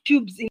lot of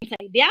tubes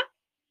inside there.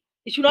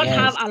 It should not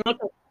have a lot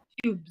of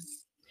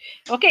tubes.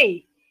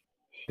 Okay.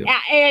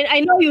 And I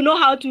know you know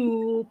how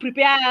to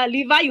prepare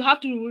liver. You have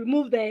to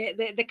remove the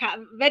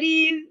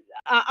very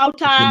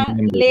outer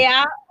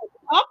layer of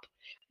top.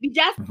 We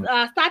just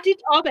start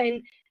it off,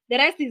 and the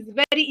rest is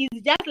very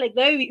easy. Just like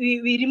the way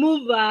we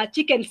remove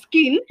chicken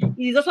skin, it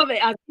is also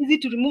as easy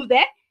to remove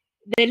the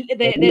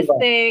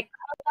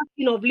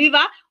skin of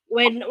liver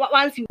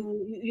once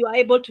you are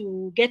able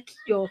to get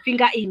your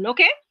finger in.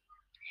 Okay.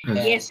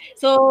 Yes.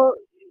 So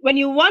when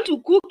you want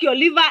to cook your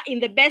liver in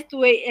the best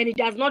way and it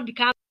does not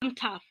become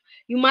tough,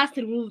 you must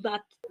remove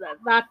that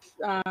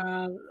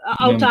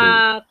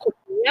outer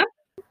coating. Yeah?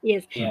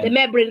 Yes, the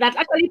membrane that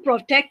actually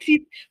protects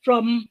it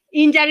from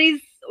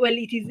injuries while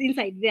it is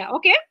inside there.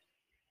 Okay.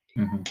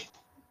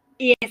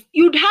 Yes,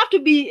 you'd have to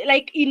be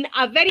like in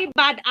a very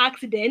bad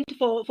accident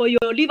for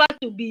your liver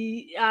to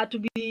be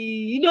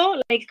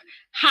like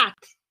hurt.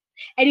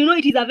 And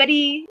it is a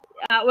very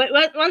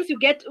once we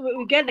get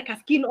the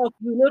skin off,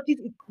 you notice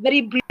it's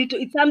very brittle.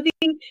 It's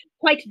something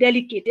quite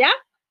delicate, yeah.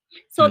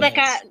 So the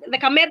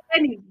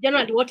membrane is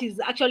generally what is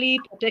actually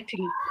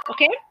protecting it.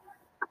 Okay.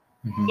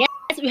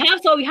 Yes, we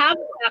have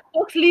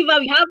ox liver,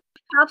 we have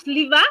calf's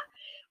liver,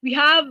 we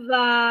have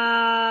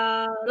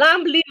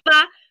lamb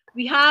liver,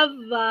 we have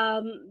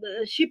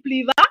sheep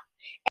liver,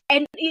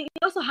 and we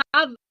also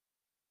have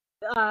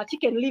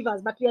chicken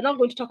livers, but we are not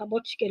going to talk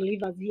about chicken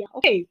livers here.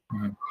 Okay.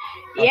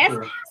 Yes.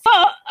 So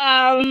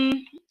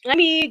let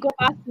me go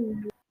back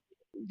to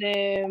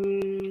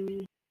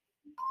the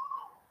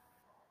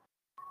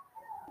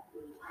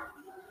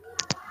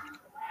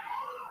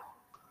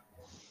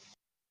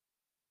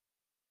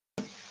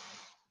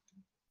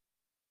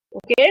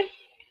okay.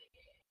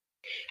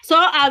 So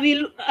I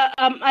will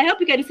I hope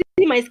you can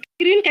see my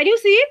screen. Can you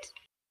see it?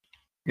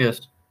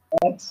 Yes.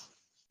 Okay.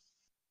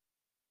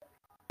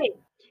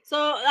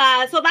 So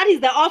that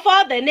is the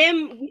offer, the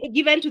name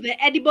given to the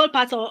edible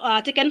parts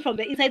taken from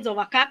the insides of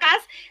a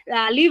carcass: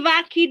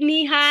 liver,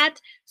 kidney,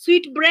 heart,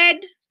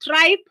 sweetbread,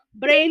 tripe,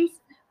 brains,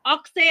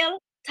 oxtail,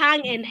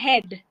 tongue, and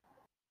head.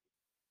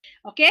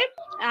 Okay.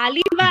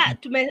 Liver,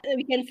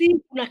 we can see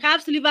kuna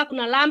calf's liver,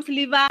 kuna lamb's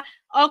liver,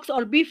 ox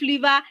or beef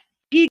liver,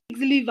 pig's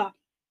liver.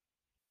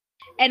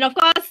 And of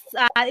course,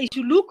 it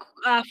should look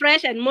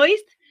fresh and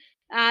moist,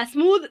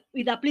 smooth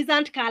with a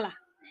pleasant color,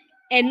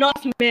 and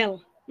not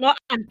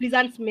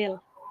unpleasant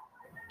smell.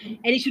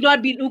 And it should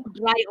not look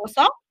dry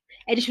also,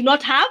 and it should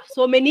not have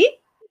so many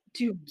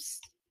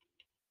tubes.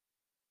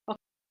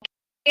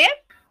 Okay.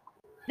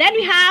 Then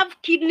we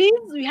have kidneys.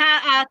 We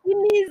have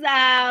kidneys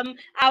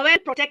are well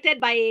protected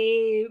by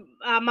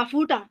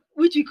mafuta,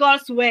 which we call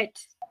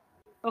sweat.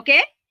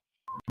 Okay.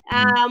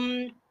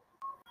 And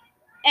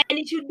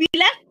it should be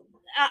left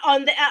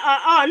on,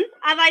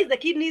 otherwise the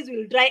kidneys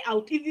will dry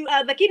out. If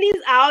the kidneys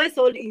are always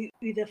sold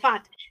with the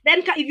fat,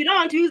 then if you don't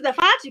want to use the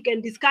fat, you can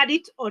discard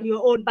it on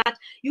your own. But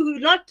you will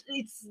not.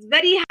 It's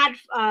very hard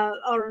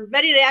or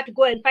very rare to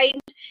go and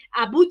find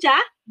a butcher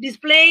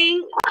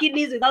displaying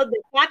kidneys without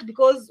the fat,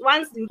 because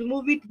once you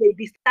remove it,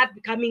 they start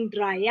becoming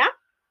dry. Yeah.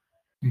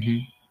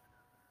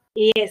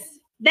 Yes.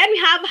 Then we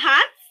have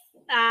hearts.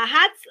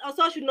 Hearts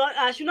also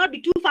should not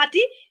be too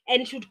fatty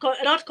and should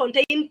not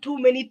contain too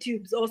many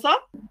tubes also.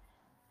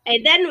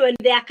 And then when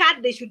they are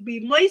cut, they should be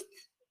moist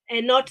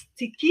and not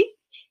sticky,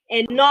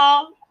 and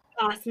no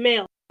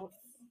smell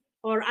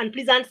or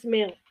unpleasant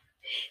smell.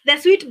 The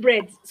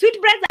sweetbreads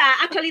are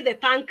actually the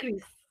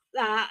pancreas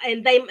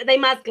and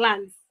thymus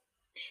glands.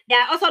 They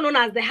are also known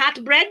as the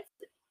heart breads.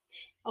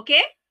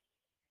 Okay.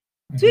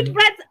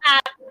 Sweetbreads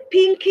are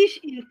pinkish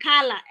in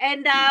color,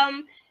 and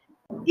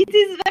it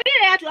is very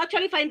rare to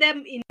actually find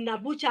them in a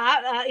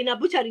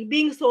butchery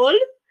being sold.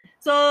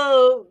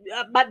 So,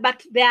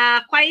 but they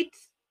are quite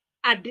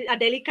a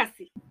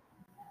delicacy.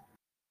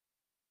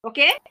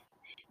 Okay,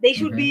 they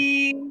should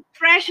be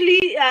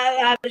freshly.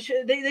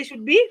 They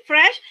should be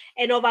fresh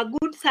and of a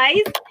good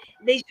size.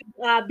 They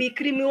should be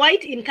creamy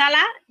white in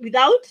color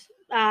without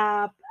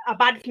a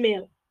bad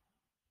smell.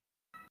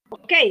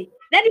 Okay,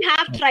 then we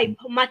have tripe,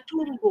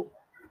 matumbo.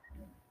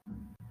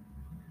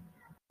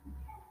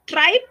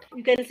 Tripe,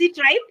 you can see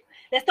tripe,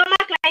 the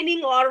stomach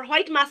lining or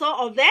white muscle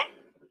of the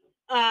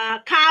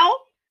cow,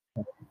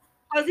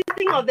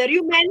 consisting of the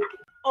rumen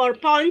or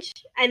paunch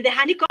and the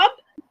honeycomb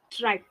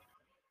tripe.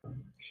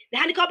 The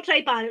honeycomb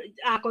tripe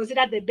are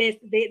considered the best.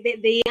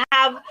 They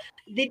have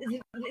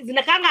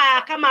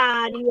zinakanga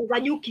kama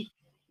nyuki.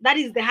 That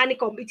is the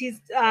honeycomb. It is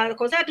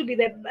considered to be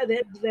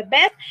the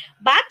best,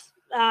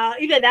 but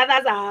even the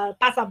others are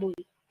passable.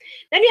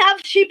 Then we have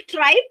sheep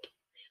tripe,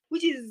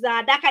 which is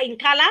darker in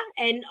color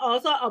and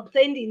also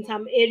obtained in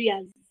some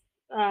areas.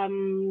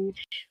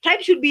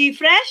 Tripe should be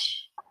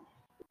fresh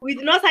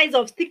with no signs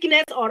of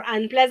stickiness or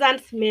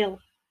unpleasant smell.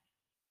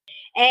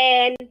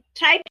 And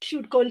tripe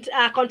should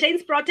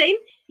contains protein,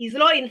 is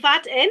low in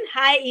fat and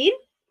high in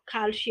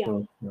calcium.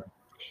 Oh, yeah.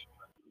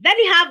 Then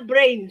we have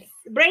brains.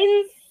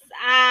 Brains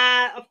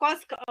are, of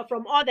course,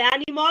 from all the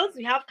animals.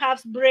 We have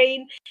calf's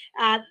brain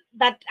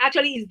that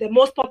actually is the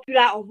most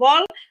popular of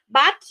all,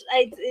 but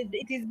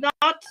it is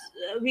not.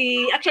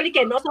 We actually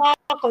can also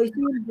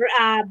consume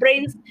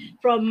brains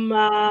from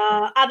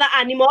other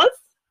animals.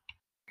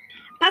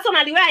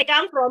 Personally, where I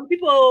come from,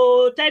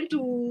 people tend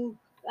to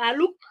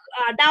look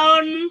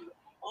down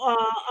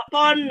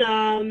upon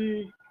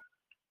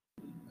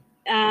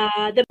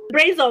the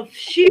brains of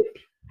sheep,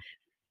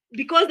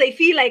 because they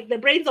feel like the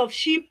brains of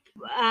sheep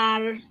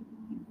are,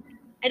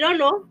 I don't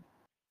know,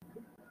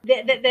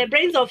 the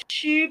brains of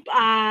sheep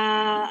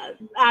are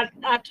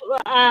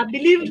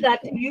believed that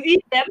if you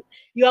eat them,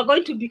 you are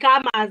going to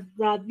become as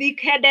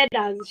thick-headed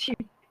as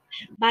sheep.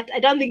 But I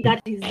don't think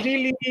that is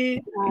really the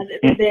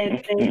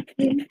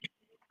thing.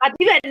 But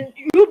even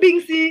you being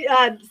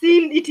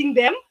seen eating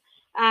them,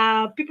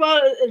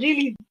 people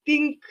really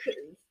think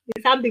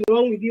there's something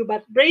wrong with you.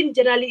 But brain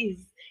generally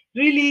is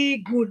really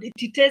good.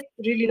 It tastes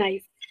really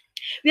nice.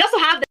 We also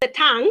have the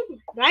tongue,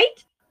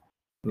 right?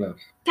 Yes.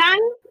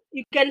 Tongue,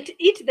 you can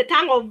eat the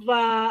tongue of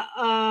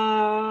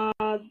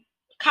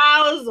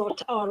cows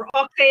or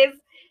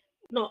oxen.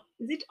 No,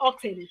 is it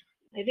oxen?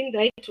 I think the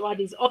right word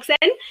is oxen.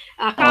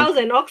 Cows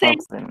and oxen.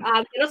 You can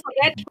also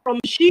get from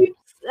sheep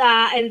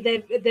and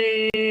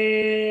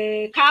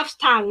the calf's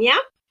tongue,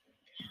 yeah?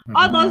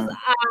 All those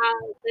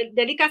are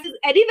delicacies,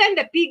 and even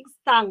the pig's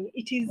tongue.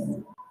 It is,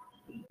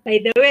 by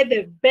the way,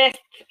 the best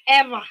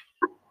ever.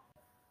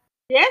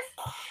 Yes?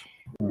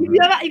 If you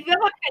ever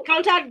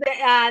encountered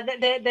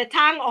the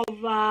tongue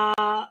of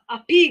a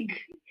pig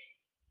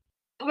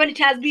when it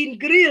has been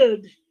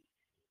grilled,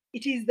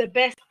 it is the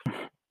best.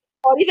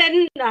 Or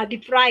even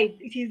deep fried,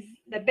 it is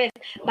the best.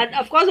 But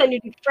of course, when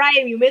you deep fry,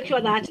 you make sure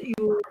that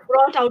you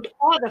brought out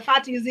all the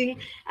fat using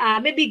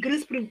maybe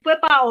grease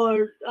pepper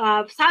or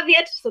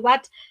serviette, so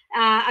that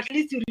at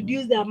least you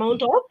reduce the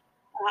amount of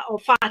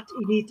fat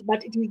in it.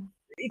 But it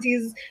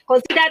is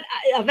considered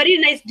a very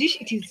nice dish.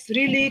 It is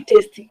really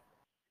tasty.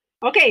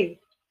 Okay,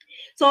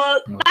 so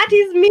that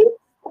is meat,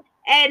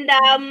 and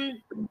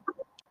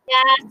there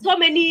are so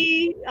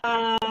many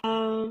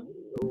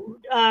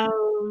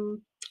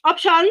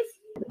options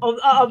of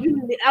out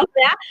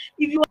there.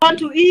 If you want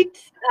to eat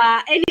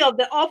any of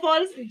the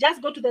offals, you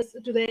just go to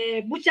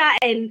the butcher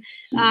and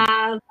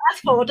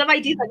ask for whatever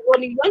it is that you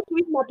want. If you want to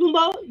eat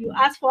matumbo, you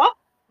ask for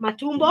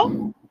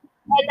matumbo.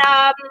 And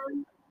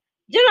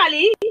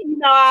generally,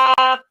 in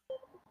our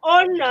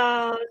own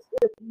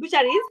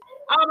butcheries,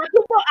 our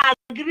matumbo are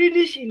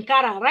greenish in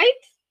color,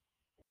 right?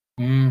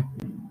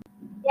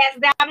 Yes,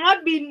 they have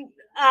not been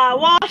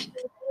washed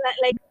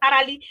like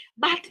thoroughly,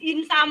 but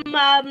in some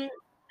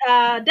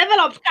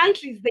developed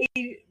countries, they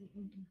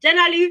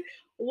generally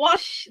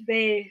wash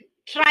the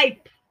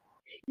tripe.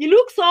 You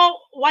look so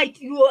white.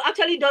 You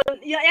actually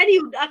don't.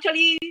 You'd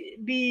actually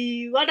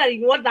be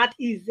wondering what that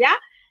is. Yeah,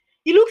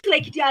 it looks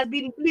like it has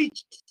been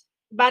bleached,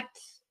 but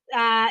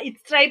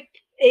it's tripe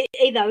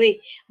either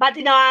way. But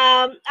in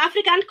our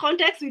African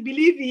context, we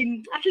believe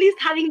in at least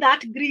having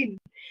that green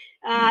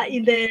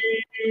in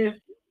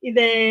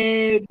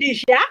the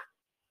dish. Yeah.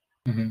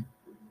 Mm-hmm.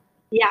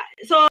 Yeah,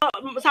 so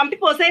some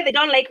people say they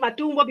don't like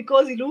matumbo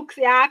because it looks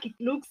yuck, it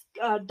looks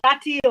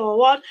dirty or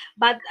what.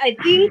 But I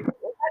think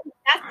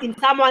that's in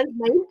someone's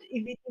mind.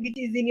 If it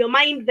is in your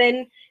mind,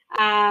 then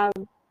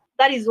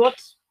that is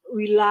what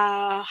will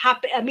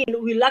happen. I mean,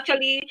 will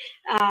actually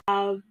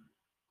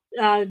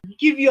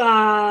give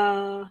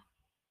your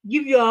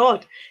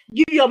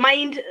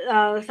mind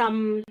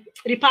some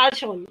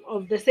repulsion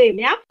of the same.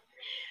 Yeah.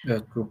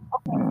 That's true.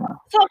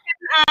 So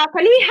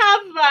can we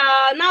have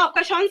now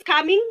questions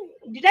coming?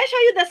 Did I show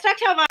you the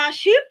structure of a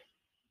sheep?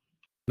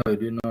 No, I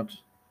did not.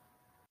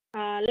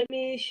 Let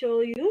me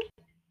show you.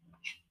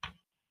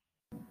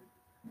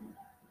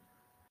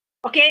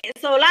 Okay,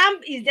 so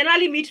lamb is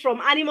generally meat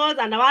from animals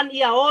under 1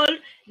 year old.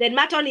 Then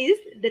mutton is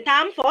the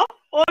term for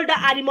older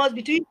animals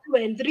between 2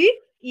 and 3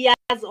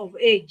 years of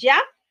age.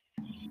 Yeah.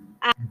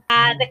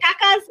 The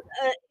carcass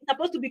is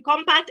supposed to be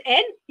compact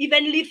and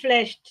evenly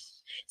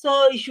fleshed.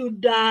 So it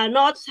should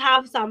not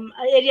have some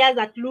areas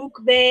that look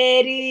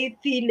very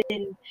thin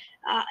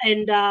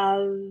and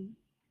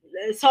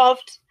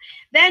soft.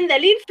 Then the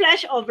lean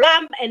flesh of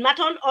lamb and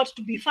mutton ought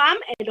to be firm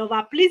and of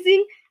a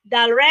pleasing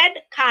dull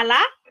red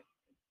color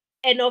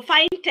and of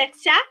fine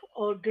texture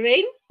or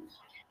grain.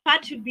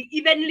 Fat should be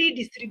evenly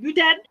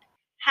distributed,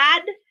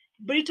 hard,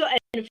 brittle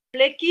and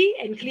flaky,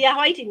 and clear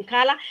white in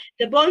color.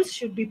 The bones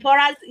should be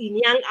porous in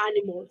young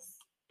animals.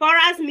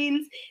 Porous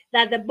means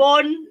that the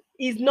bone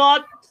is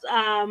not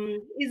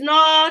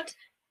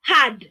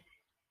hard.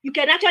 You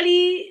can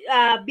actually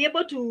be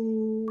able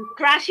to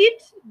crush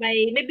it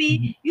by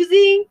maybe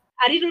using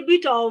a little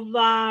bit of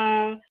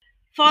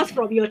force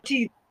from your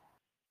teeth.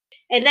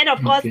 And then,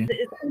 of course,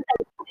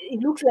 it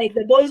looks like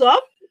the bones of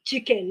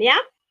chicken, yeah?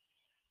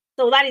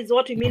 So that is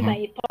what we mean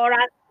by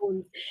porous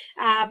bones.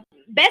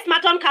 best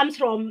mutton comes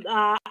from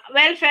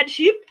well-fed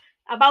sheep,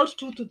 about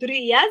 2 to 3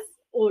 years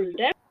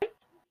old.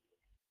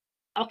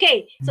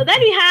 Okay, so then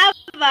we have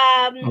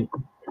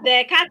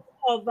the cuts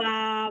of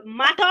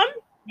mutton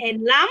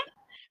and lamb.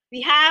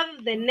 We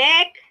have the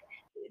neck,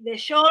 the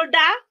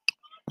shoulder,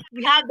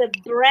 we have the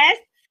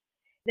breast,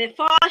 the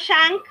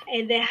foreshank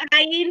and the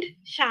hind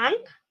shank,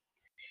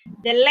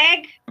 the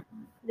leg,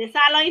 the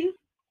sirloin,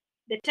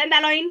 the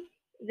tenderloin,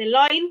 the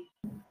loin,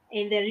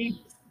 and the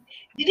ribs.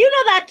 Did you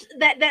know that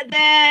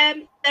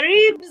the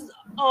ribs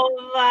of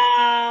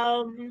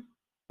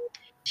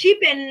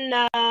sheep and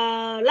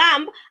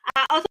lamb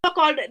are also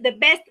called the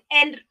best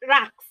end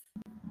racks?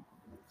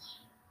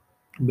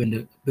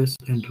 The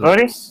best end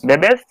Sorry, racks. the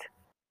best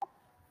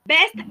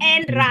Best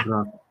end rack.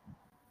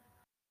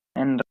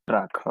 end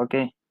rack.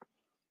 Okay.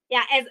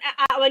 Yeah, as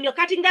when you're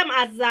cutting them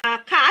as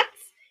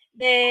cuts,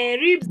 the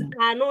ribs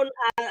are known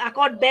are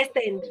called best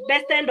end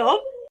of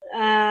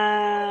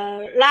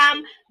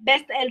lamb,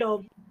 best end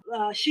of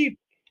sheep.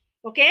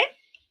 Okay.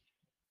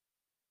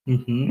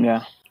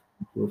 Yeah.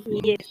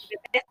 Yes, the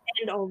best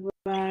end of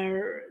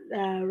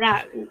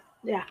rack.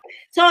 Yeah.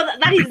 So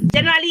that is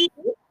generally.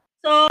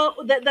 So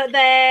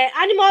the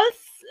animals,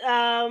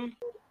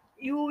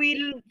 you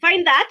will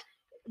find that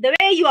the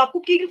way you are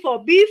cooking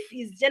for beef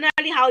is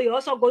generally how you're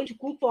also going to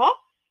cook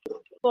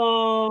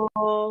for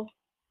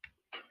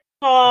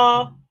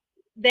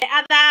the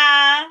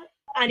other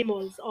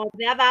animals or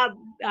the other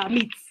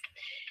meats.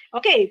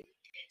 Okay,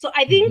 so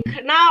I think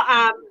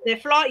now the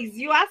floor is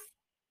yours.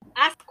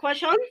 Ask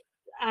questions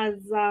as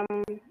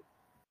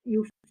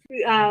you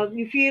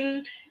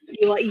feel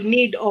you are in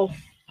need of.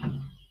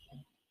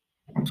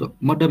 So,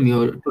 madam,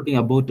 you're talking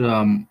about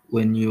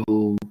when you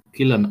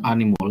kill an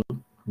animal,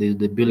 there's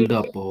the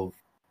buildup of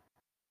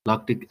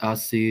lactic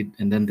acid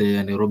and then the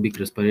anaerobic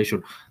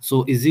respiration.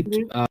 So, is it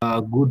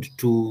good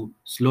to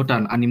slaughter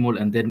an animal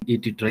and then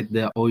eat it right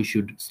there, or you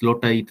should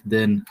slaughter it,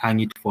 then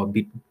hang it for a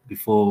bit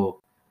before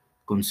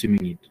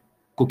consuming it,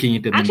 cooking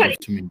it and Actually, then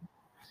consuming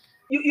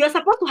it? You're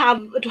supposed to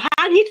hang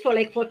it for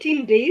like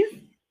 14 days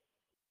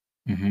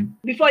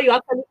before you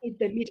actually eat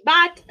the meat.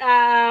 But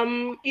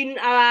in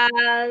our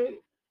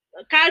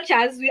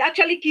cultures, we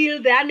actually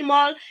kill the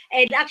animal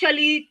and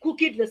actually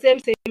cook it the same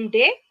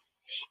day.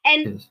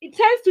 And Yes. it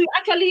tends to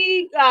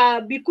actually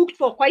be cooked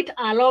for quite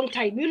a long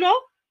time, you know?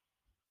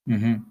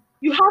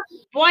 You have to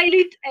boil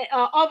it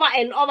over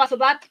and over so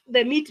that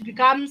the meat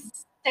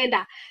becomes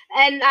tender.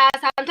 And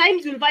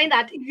sometimes you'll find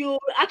that if you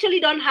actually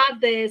don't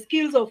have the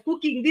skills of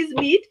cooking this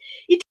meat,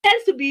 it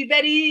tends to be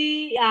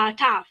very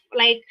tough.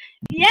 Like,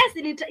 yes,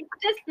 it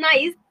tastes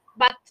nice,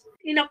 but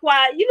you know,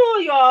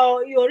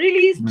 you're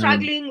really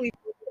struggling with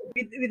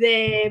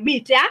the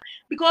meat, yeah,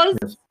 because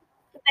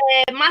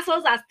the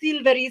muscles are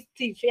still very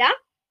stiff, yeah.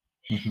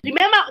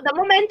 Remember, the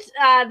moment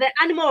the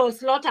animal was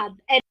slaughtered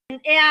and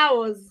air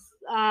was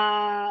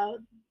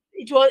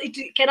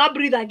it cannot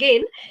breathe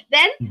again,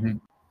 then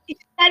it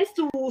tends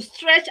to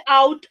stretch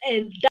out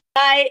and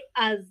die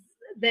as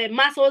the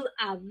muscles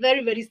are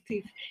very, very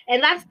stiff,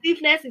 and that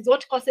stiffness is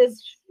what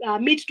causes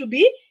meat to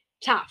be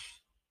tough.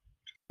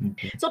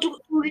 So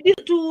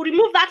to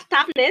remove that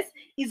toughness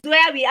is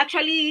where we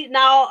actually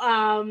now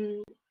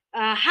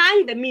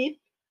hang the meat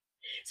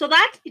so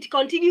that it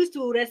continues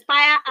to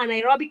respire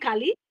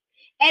anaerobically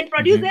and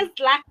produces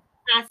lactic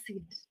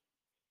acid,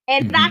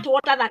 and that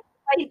water that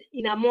you find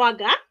in a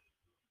moaga.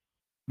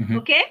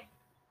 Okay,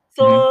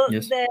 so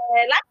the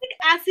lactic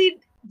acid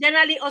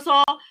generally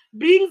also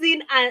brings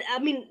in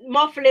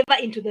more flavor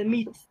into the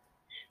meat.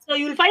 So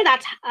you'll find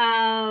that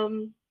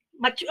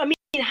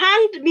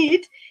hanged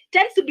meat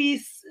tends to be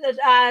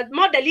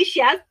more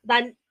delicious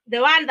than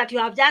the one that you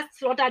have just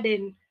slaughtered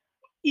and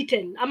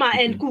eaten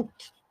and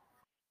cooked.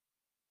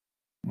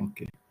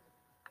 Okay.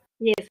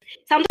 Yes.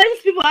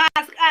 Sometimes people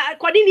ask,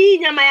 kwa nini hii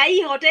nyama ya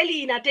hii hoteli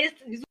ina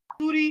taste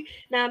vizuri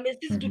na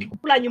sisi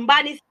tukikula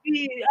nyumbani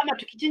ama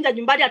tukichinja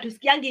nyumbani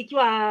hatusikiangi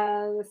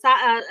ikiwa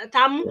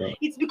tamu?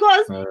 It's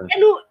because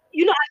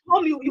you know at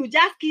home you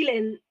just kill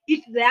and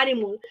eat the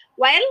animal,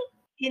 while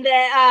in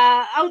the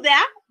out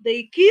there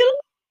they kill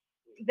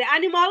the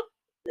animal,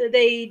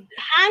 they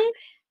hang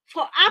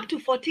for up to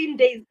 14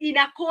 days in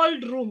a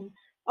cold room.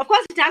 Of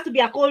course, it has to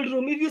be a cold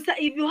room.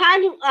 If you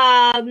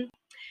hang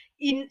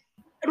in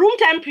room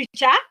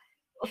temperature,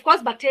 of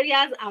course,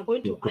 bacteria are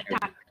going to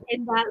attack,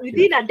 and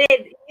within a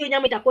day, hiyo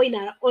nyama itakuwa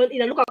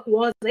inanuka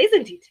kuoza,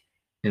 isn't it?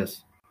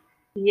 Yes.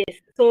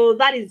 Yes. So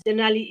that is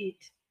generally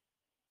it.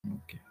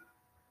 Okay.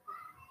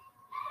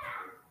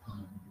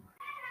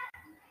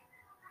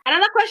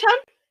 Another question?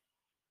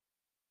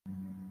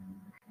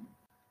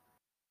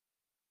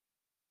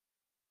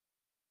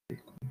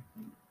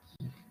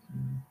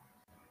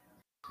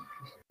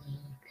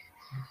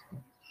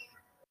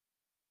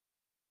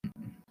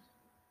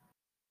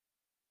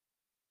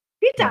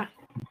 Peter?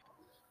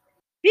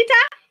 Peter?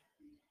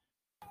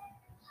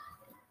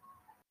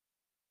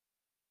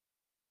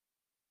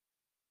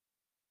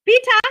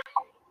 Peter?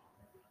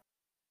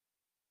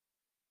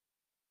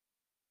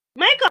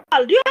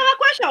 Michael, do you have a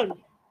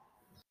question?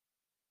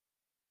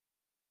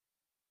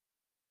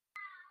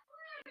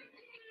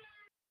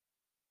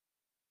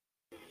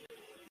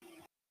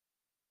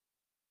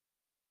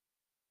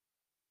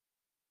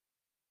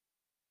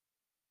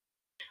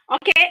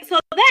 Okay, so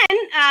then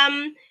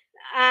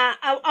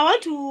I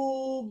want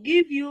to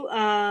give you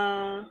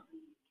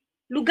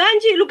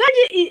Luganji.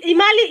 Luganji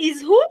Imali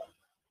is who?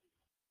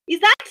 Is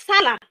that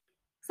Sarah?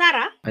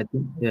 Sarah? I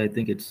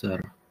think it's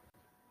Sarah.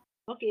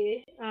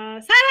 Okay.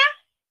 Sarah?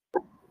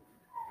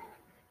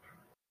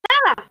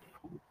 Sarah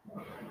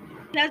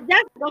has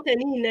just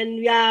gotten in and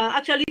we are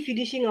actually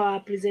finishing our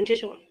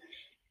presentation.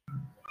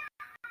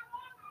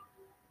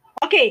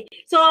 Okay,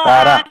 so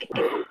Sarah.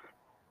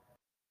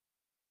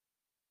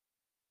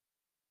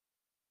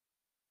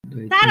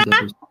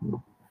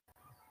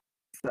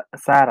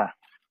 Sarah.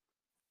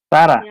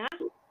 Sarah. Yeah.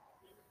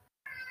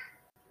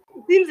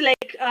 It seems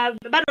like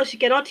but she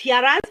cannot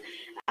hear us.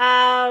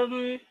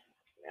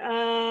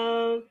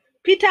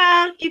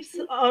 Peter keeps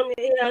on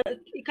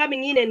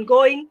coming in and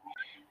going.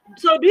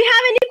 So do you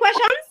have any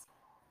questions?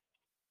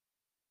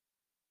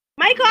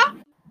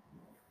 Michael?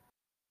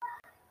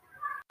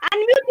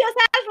 Unmute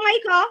yourself,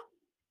 Michael.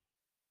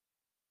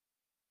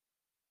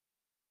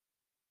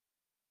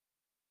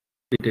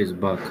 Peter is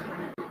back.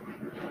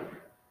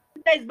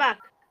 Peter is back.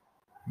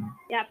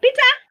 Yeah,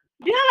 Peter,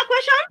 do you have a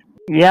question?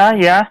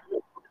 Yeah.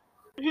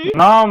 Mm-hmm.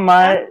 No,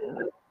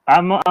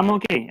 I'm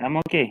okay. I'm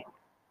okay.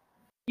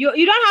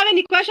 You don't have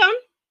any question?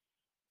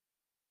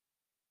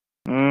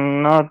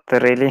 Not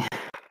really.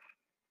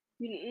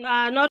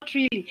 Not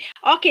really.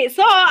 Okay,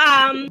 so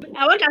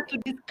I want us to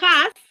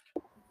discuss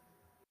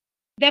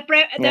the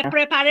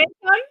preparation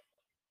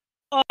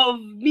of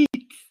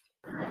meat.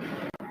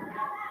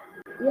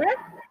 Yes.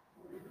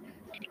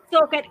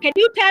 So can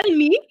you tell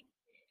me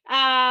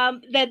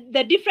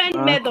the different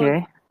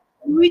methods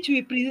in which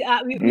we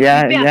prepare?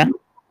 Yeah.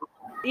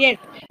 Yes.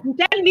 You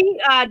tell me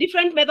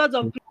different methods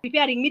of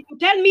preparing meat. You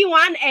tell me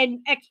one and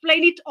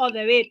explain it all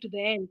the way to the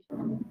end.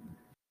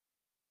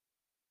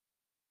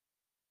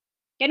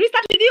 Can we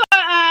start with you,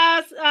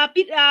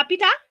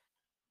 Peter?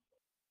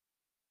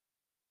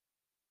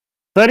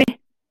 Sorry?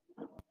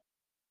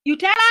 You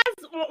tell us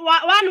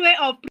one way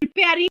of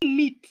preparing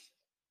meat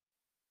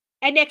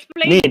and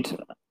explain meat.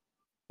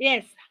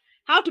 Yes,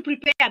 how to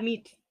prepare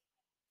meat.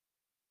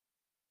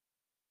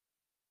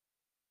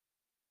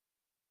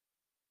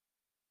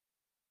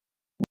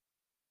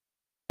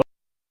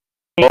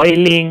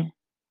 Boiling,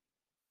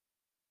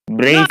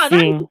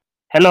 braising. No,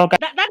 Hello.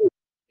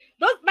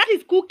 That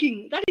is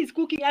cooking. That is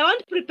cooking. I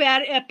want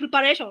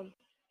preparation.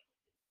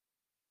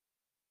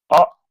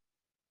 Oh,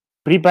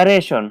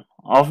 preparation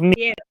of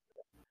meat.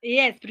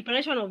 Yes,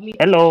 preparation of meat.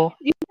 Hello.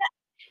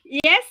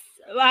 Yes,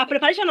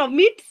 preparation of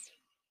meat.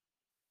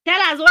 Tell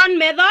us one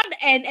method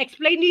and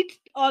explain it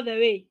all the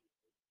way.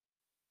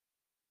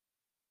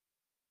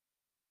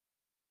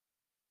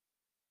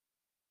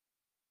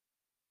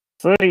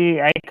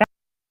 Sorry, I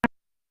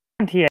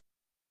can't hear.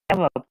 I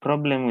have a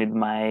problem with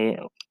my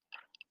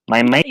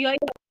mic.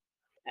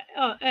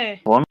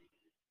 Phone.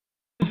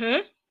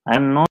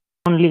 I'm not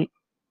only.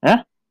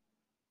 Huh?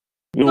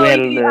 You so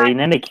will in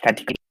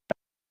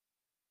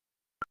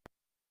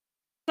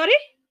Sorry?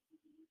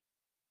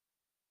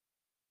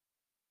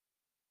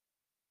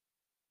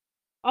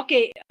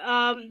 Okay.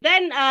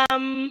 Then I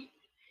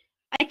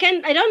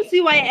don't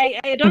see why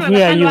I don't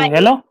understand you. why.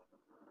 Hello.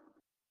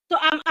 So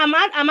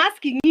I'm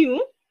asking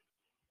you,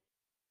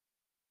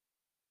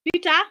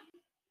 Peter.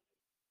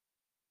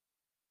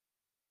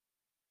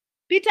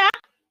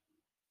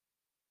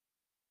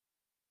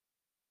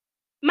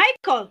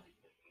 Michael.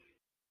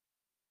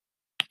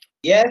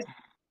 Yes.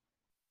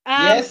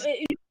 Yes.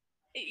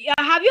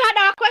 Have you had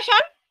our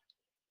question?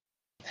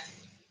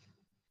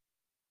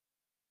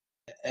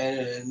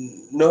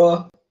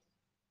 No.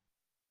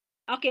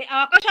 Okay,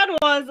 our question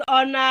was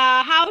on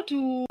how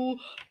to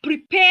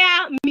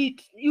prepare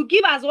meat. You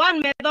give us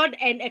one method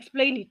and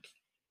explain it.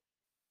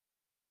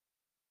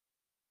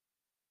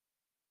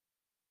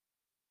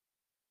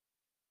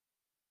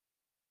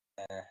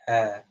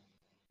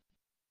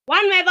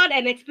 One method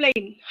and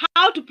explain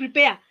how to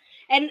prepare.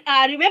 And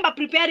remember,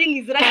 preparing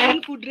is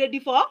getting food ready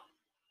for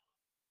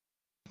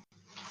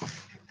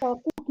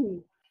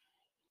cooking.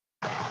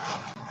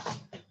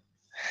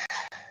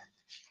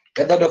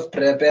 Method of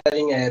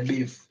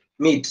preparing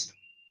meat.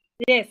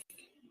 Yes.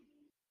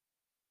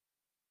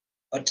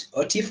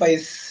 What if I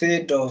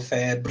said of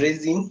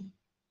braising?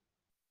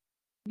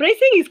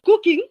 Braising is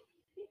cooking.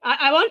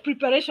 I want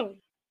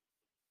preparation.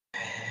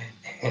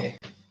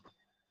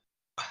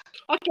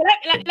 Okay,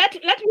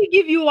 let me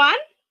give you one.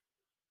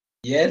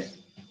 Yes.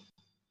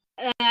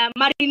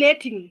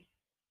 Marinating.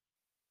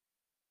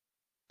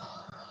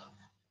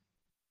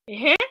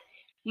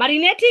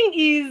 Marinating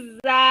is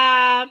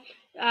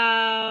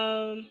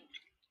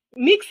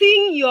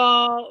mixing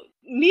your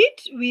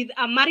meat with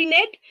a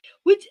marinade,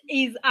 which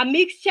is a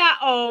mixture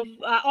of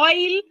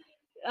oil,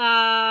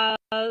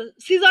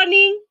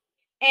 seasoning,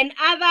 and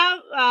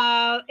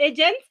other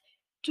agents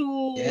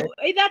to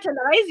either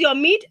tenderize your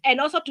meat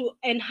and also to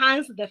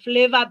enhance the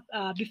flavor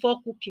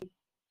before cooking.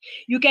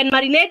 You can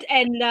marinate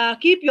and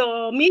keep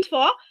your meat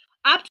for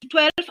up to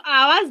 12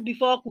 hours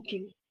before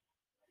cooking.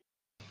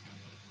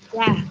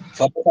 Yeah.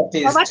 For better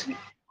taste.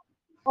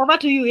 Over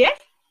to you, yes?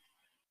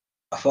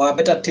 For a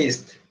better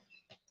taste.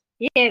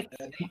 Yes.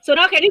 So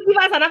now can you give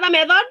us another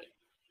method?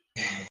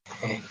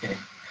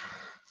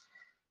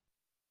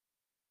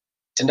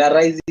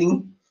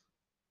 Tenderizing.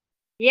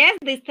 Yes,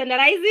 the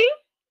standardizing.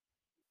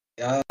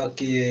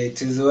 Okay,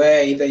 it is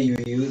where either you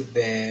use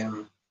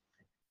the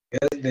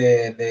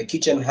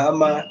kitchen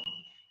hammer.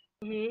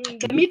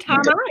 The meat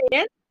hammer,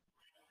 yes.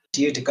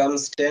 Till it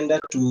comes tender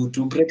to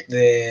break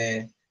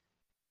the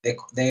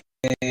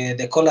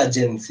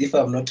collagens, if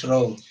I'm not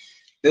wrong.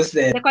 Those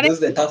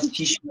the tough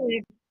tissue.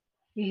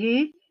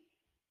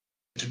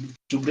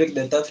 To break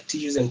the tough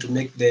tissues and to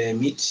make the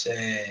meat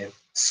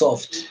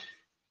soft.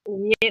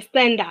 Yes,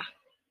 tender.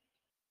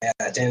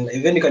 And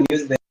even you can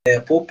use the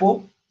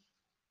pawpaw.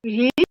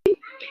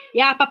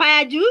 Yeah,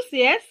 papaya juice,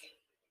 yes.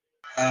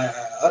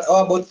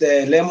 How about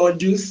the lemon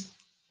juice?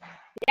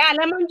 Yeah,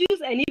 lemon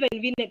juice and even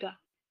vinegar.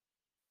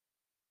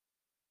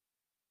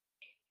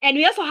 And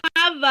we also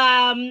have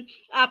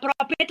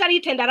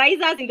proprietary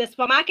tenderizers in the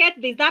supermarket.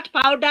 There's that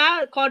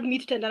powder called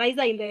meat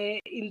tenderizer in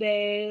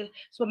the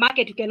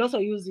supermarket. You can also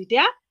use it,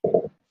 yeah?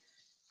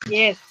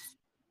 Yes.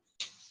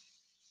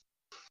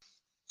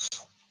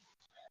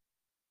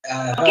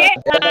 Okay.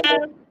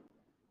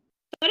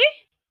 Sorry?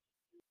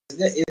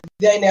 Is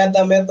there any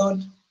other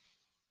method?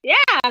 Yeah,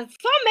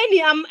 so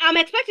many. I'm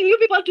expecting you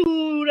people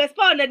to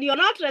respond, and you're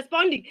not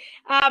responding.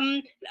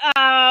 Sarah.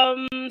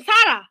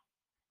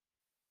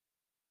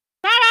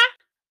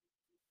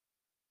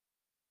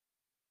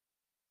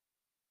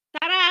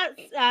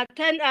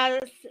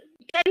 Sarah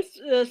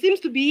seems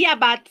to be here,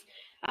 but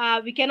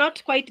we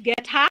cannot quite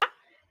get her.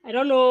 I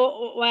don't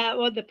know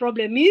what the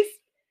problem is.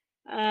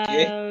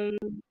 Okay.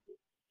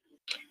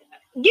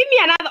 Give me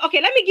another. Okay,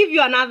 let me give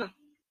you another.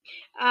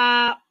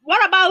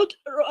 What about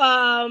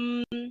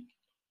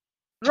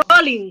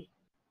rolling?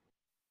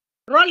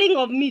 Rolling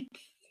of meat.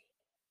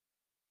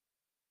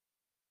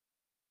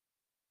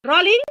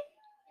 Rolling.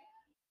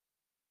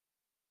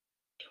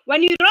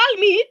 When you roll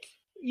meat,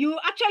 you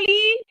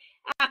actually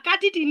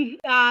cut it in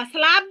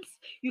slabs.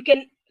 You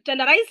can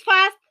tenderize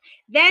first,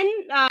 then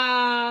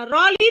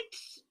roll it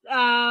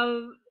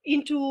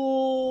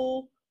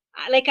into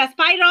like a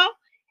spiral,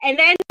 and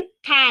then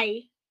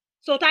tie.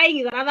 So tying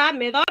is another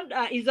method.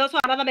 Is also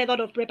another method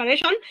of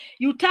preparation.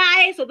 You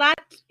tie so that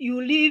you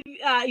leave.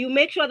 You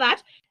make sure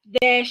that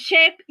the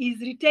shape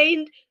is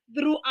retained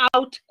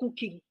throughout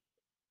cooking,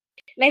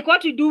 like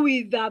what we do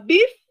with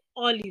beef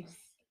olives.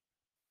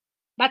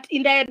 But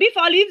in the beef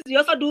olives, we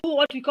also do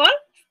what we call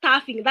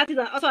stuffing. That is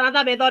also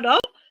another method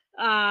of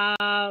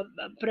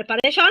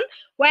preparation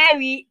where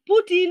we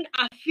put in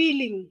a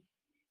filling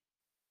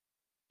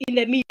in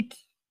the meat.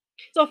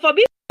 So for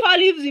beef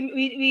olives,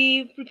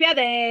 we prepare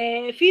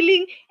the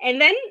filling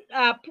and then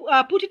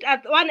put it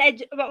at one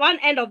end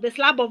of the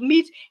slab of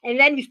meat, and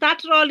then we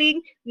start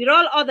rolling. We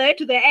roll all the way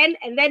to the end,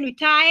 and then we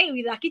tie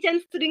with a kitchen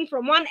string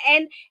from one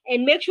end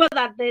and make sure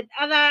that the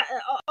other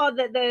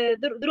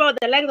throughout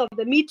the length of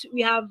the meat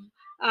we have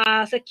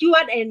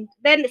secured, and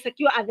then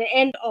secure at the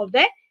end of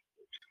the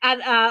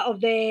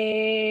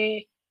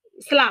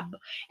slab,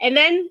 and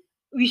then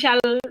we shall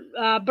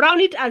brown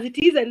it as it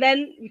is, and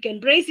then we can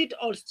braise it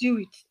or stew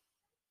it.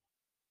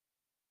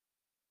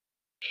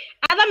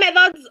 Other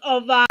methods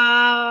of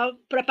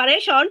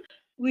preparation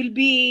will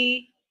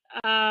be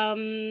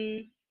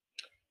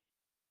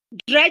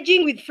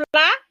dredging with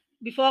flour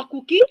before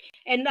cooking,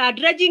 and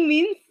dredging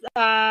means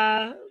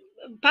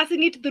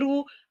passing it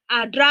through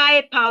a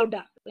dry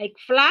powder like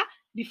flour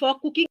before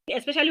cooking,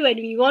 especially when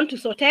we want to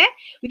saute.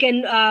 We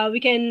can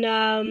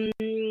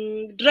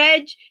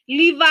dredge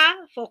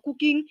liver for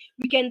cooking.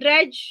 We can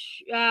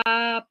dredge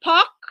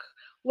pork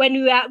when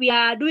we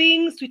are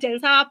doing sweet and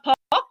sour pork.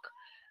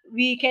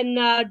 We can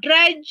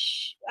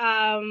dredge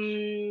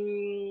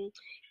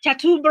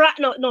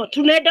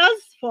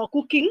tornadoes for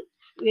cooking.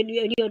 When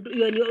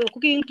you're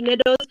cooking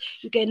tornadoes,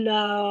 you can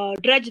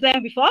dredge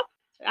them before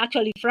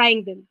actually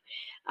frying them.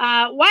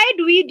 Why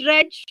do we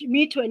dredge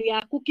meat when we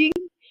are cooking?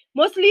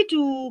 Mostly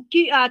to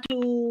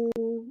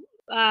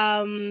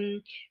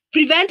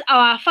prevent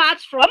our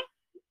fat from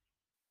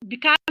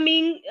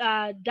becoming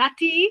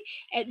dirty,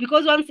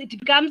 because once it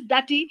becomes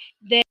dirty,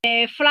 the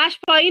flash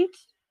point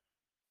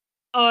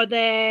or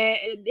the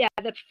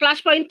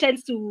flash point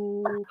tends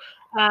to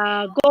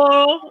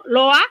go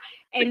lower,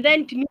 and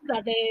then it means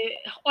that the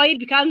oil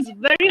becomes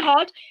very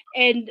hot,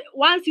 and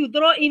once you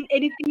throw in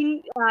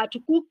anything to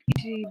cook,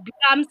 it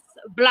becomes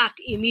black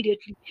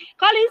immediately.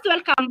 Collins,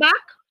 welcome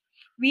back.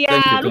 We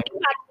are looking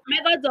at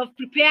methods of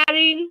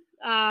preparing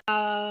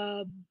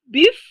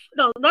beef,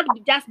 no, not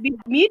just beef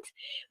meat.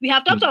 We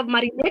have talked of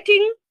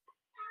marinating.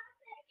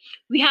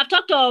 We have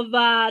talked of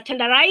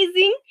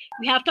tenderizing.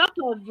 We have talked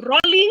of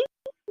rolling,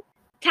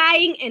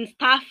 tying and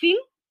stuffing,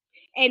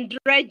 and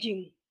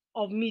dredging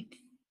of meat.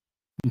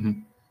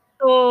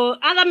 So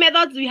other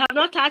methods we have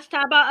not touched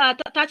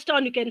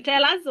on. You can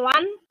tell us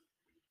one,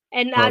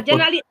 and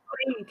generally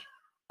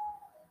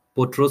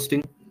pot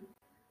roasting.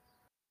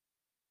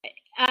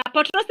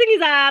 Pot roasting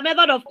is a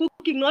method of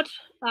cooking, not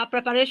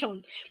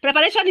preparation.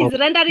 Preparation is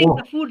rendering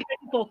the food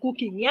ready for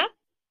cooking. Yeah.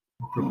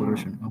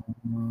 Preparation.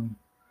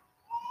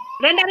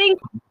 Rendering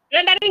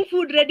food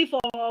food ready for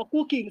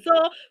cooking. So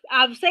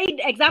I've said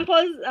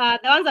examples, the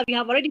ones that we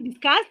have already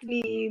discussed: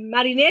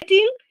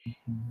 marinating,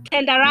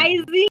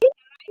 tenderizing,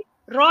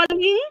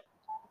 rolling,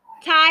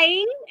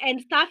 tying, and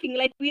stuffing,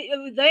 like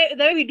the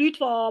way we do it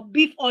for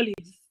beef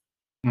olives.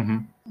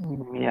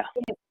 Yeah.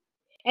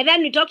 And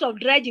then we talked of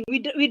dredging. We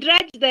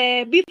dredge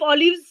the beef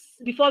olives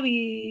before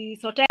we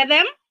saute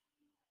them.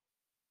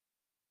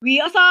 We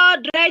also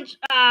dredge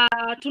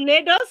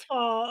tornadoes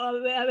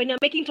for when you're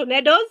making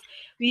tornadoes.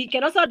 We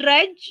can also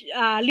dredge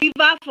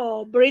liver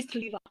for braised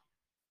liver,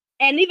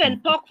 and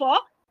even pork for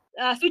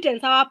sweet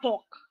and sour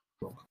pork.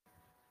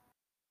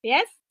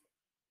 Yes?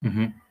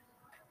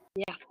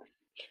 Yeah.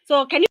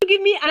 So can you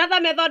give me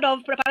another method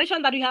of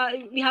preparation that we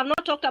have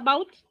not talked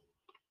about?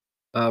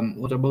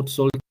 What about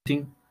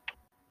salting?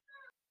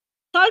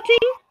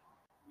 Salting?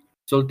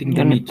 Salting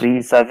the meat.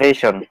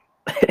 Preservation.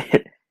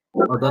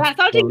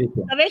 Salting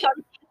preservation.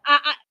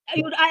 I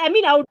would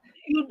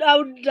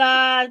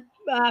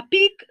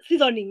pick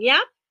seasoning,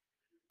 yeah?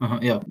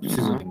 Yeah,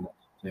 seasoning.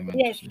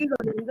 Yes,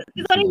 seasoning.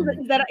 Seasoning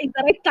is the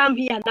right term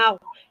here now.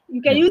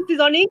 You can use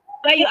seasoning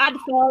where you add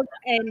salt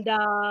and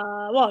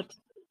what?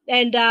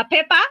 And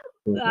pepper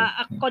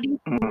according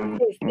to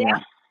taste, yeah?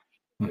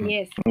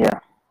 Yes. Yeah.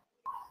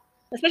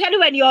 Especially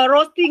when you're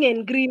roasting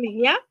and grilling,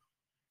 yeah?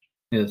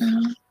 Yes.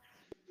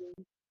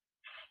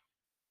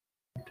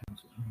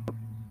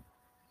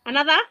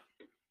 Another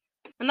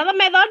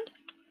method?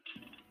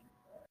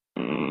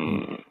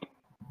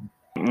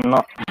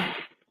 No.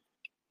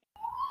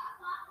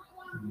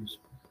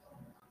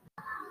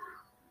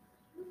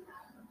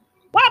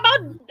 What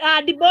about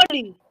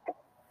deboning?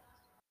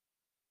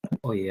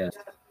 Oh yes.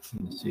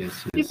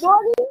 Yes.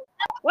 Deboning?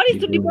 What is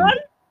to debone?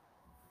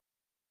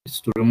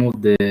 It's to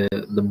remove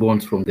the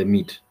bones from the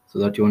meat, so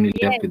that you're only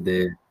left with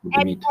the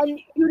meat. And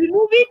you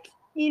remove it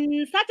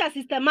in such a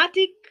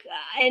systematic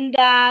and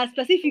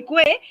specific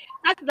way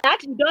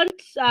that you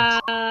don't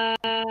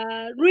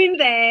ruin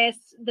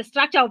the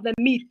structure of the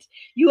meat.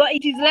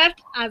 It is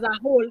left as a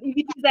whole. If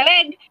it is a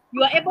leg,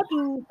 you are able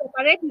to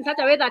separate in such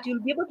a way that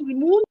you'll be able to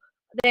remove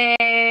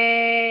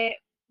the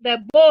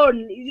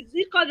bone. Is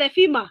it called the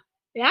femur?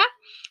 Yeah,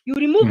 you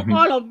remove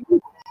all of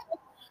it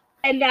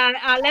and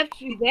are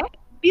left with a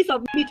piece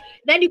of meat.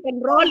 Then you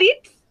can roll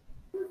it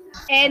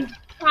and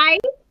fry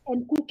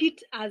and cook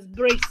it as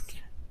braised.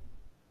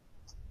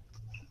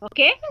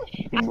 Okay,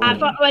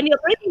 when you're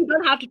braising, you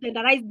don't have to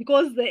tenderize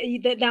because the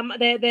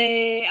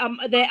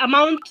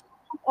amount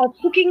of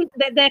cooking,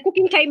 the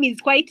cooking time is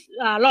quite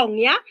long.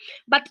 Yeah,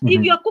 but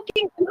if you're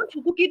cooking, you want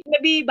to cook it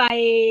maybe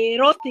by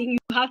roasting, you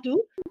have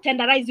to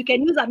tenderize. You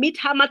can use a meat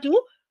hammer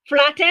to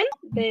flatten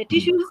the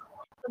tissues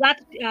so that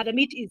the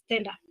meat is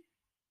tender.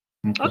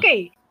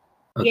 Okay.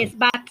 Yes,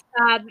 but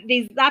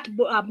there's that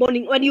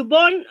boning. When you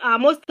bone,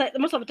 most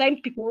of the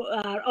time people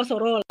also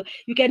roll.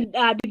 You can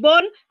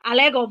debone a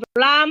leg of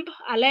lamb,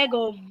 a leg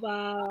of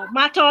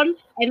mutton,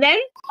 and then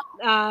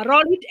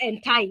roll it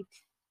and tie it.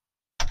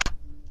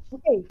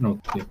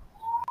 Okay.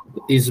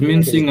 Is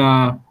mincing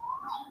one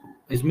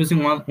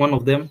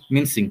of them?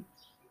 Mincing.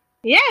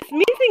 Yes,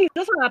 mincing is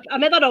also a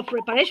method of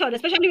preparation,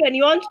 especially when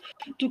you want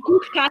to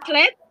cook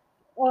cutlet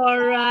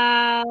or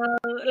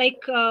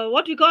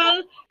what we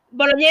call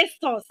bolognese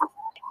sauce.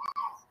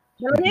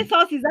 Bolognese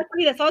sauce is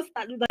actually the sauce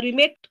that we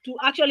make to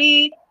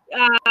actually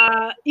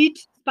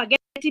eat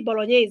spaghetti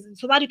bolognese,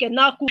 so that you can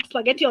now cook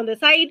spaghetti on the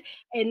side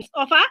and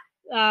offer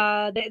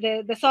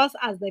the sauce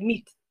as the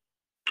meat.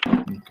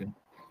 Okay.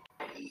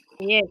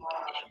 Yes,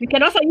 we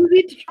can also use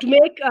it to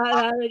make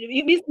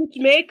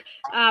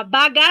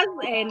burgers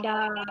and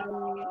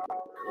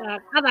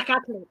other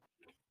cutlets.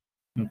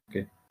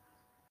 Okay.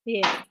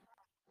 Yes.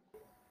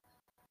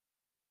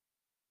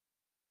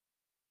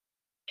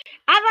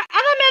 Other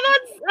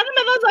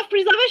methods of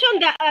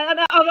preservation,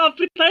 of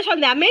preparation,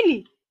 there are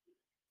many.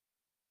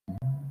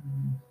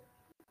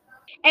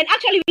 And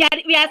actually,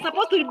 we are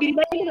supposed to be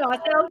reminding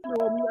ourselves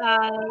from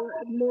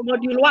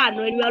module 1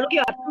 when we are looking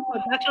at food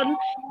production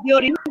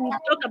theory. We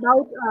talked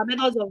about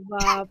methods of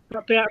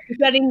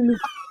preparing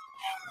meat.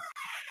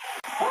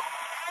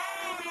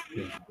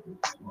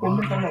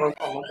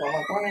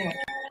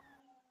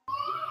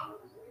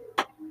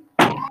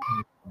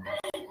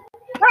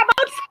 What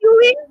about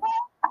skewing?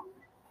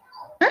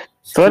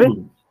 Sorry?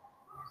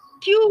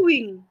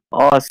 Skewing.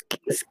 Oh,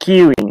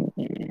 skewing.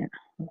 Yeah.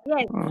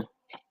 Yes.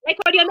 Like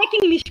when you're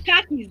making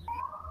mishkatis.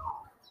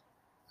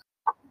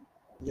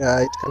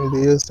 Yeah, it can be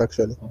used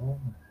actually.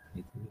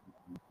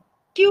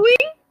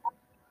 Skewing?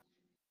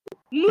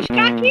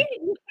 Mushkaki?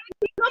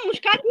 Not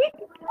mushkaki?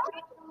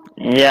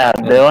 Yeah,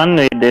 the one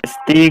with the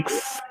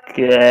sticks,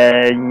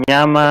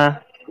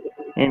 nyama.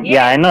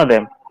 Yeah, I know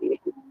them.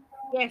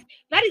 Yes,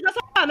 that is also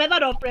a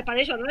method of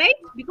preparation, right?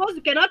 Because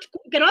you cannot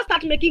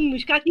start making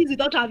mushkakis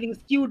without having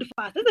stewed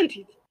first, isn't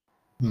it?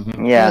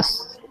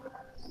 Yes.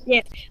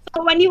 Yes.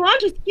 So when you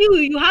want to skew,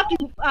 you have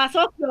to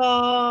soak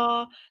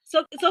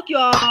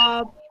your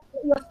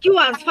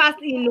skewers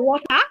first in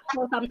water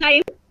for some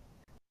time,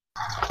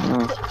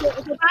 so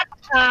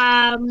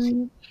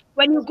that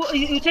when you go,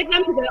 you take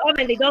them to the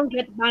oven, they don't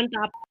get burnt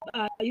up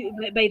by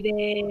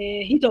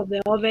the heat of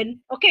the oven.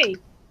 Okay.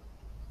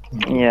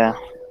 Yeah.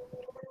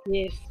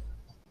 Yes.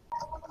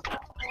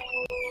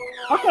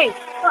 Okay.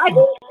 So I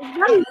think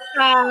there is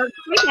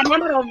quite a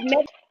number of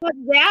methods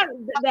there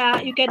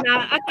that you can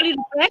actually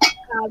reflect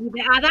with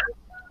the other.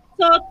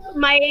 So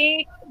my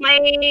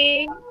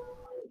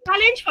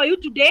challenge for you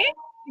today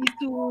is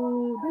to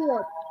do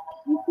what?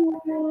 Is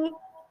to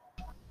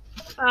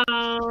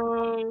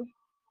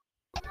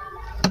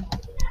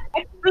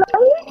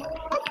explain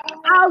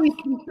how we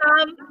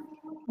preserve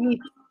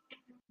meat,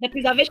 the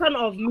preservation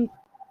of meat,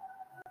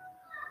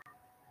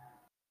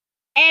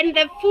 and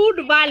the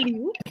food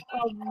value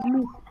of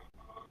meat.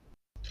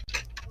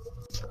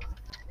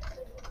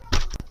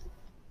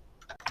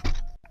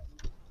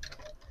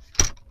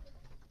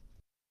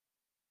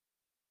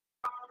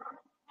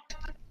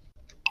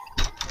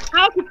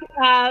 How to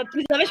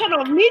preservation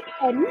of meat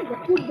and the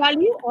food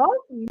value of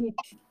meat.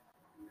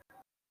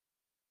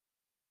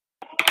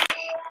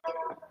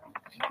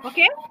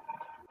 Okay,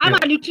 I'm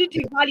a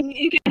nutritive value.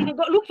 You can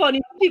go look for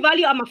nutritive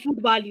value. I'm a food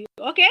value.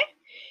 Okay.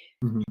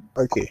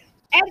 Okay.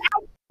 And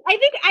I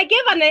think I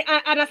gave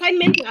an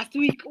assignment last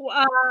week.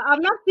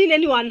 I've not seen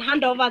anyone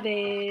hand over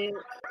the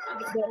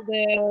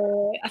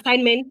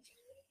assignment.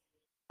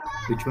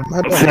 Which one?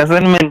 Madam, The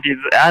assignment is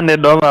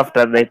handed over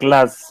after the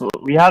class. So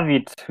we have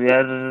it. We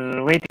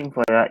are waiting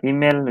for your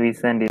email. We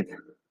send it.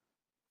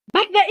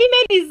 But the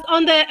email is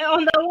on the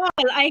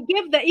wall. I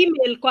gave the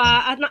email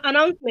an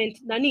announcement.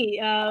 Nani,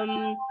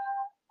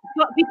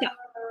 Peter.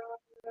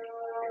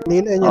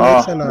 need any Oh,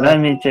 election let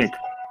me check.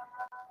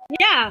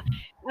 Yeah,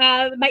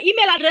 my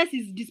email address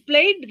is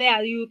displayed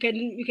there. You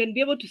can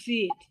be able to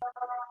see it.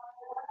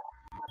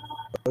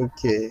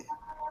 Okay.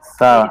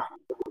 Sawa.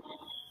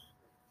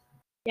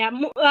 Yeah,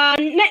 Nelson.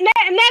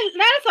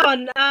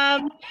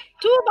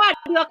 Too bad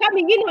you're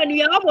coming in when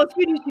we are almost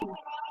finishing.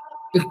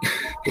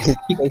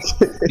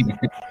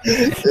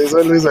 There's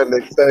always a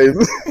next time.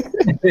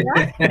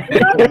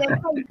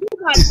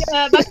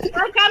 But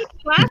welcome to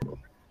class.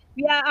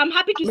 I'm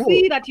happy to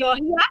see that you're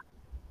here.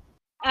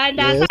 And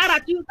Yes. Sarah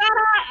too.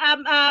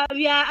 Sarah,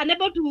 we are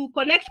unable to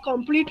connect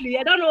completely.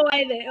 I don't know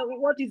why.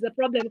 What is the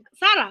problem,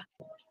 Sarah?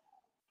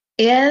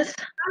 Yes,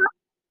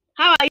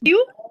 How are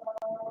you?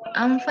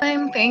 I'm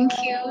fine, thank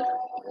you.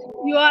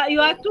 You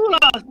are too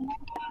lost.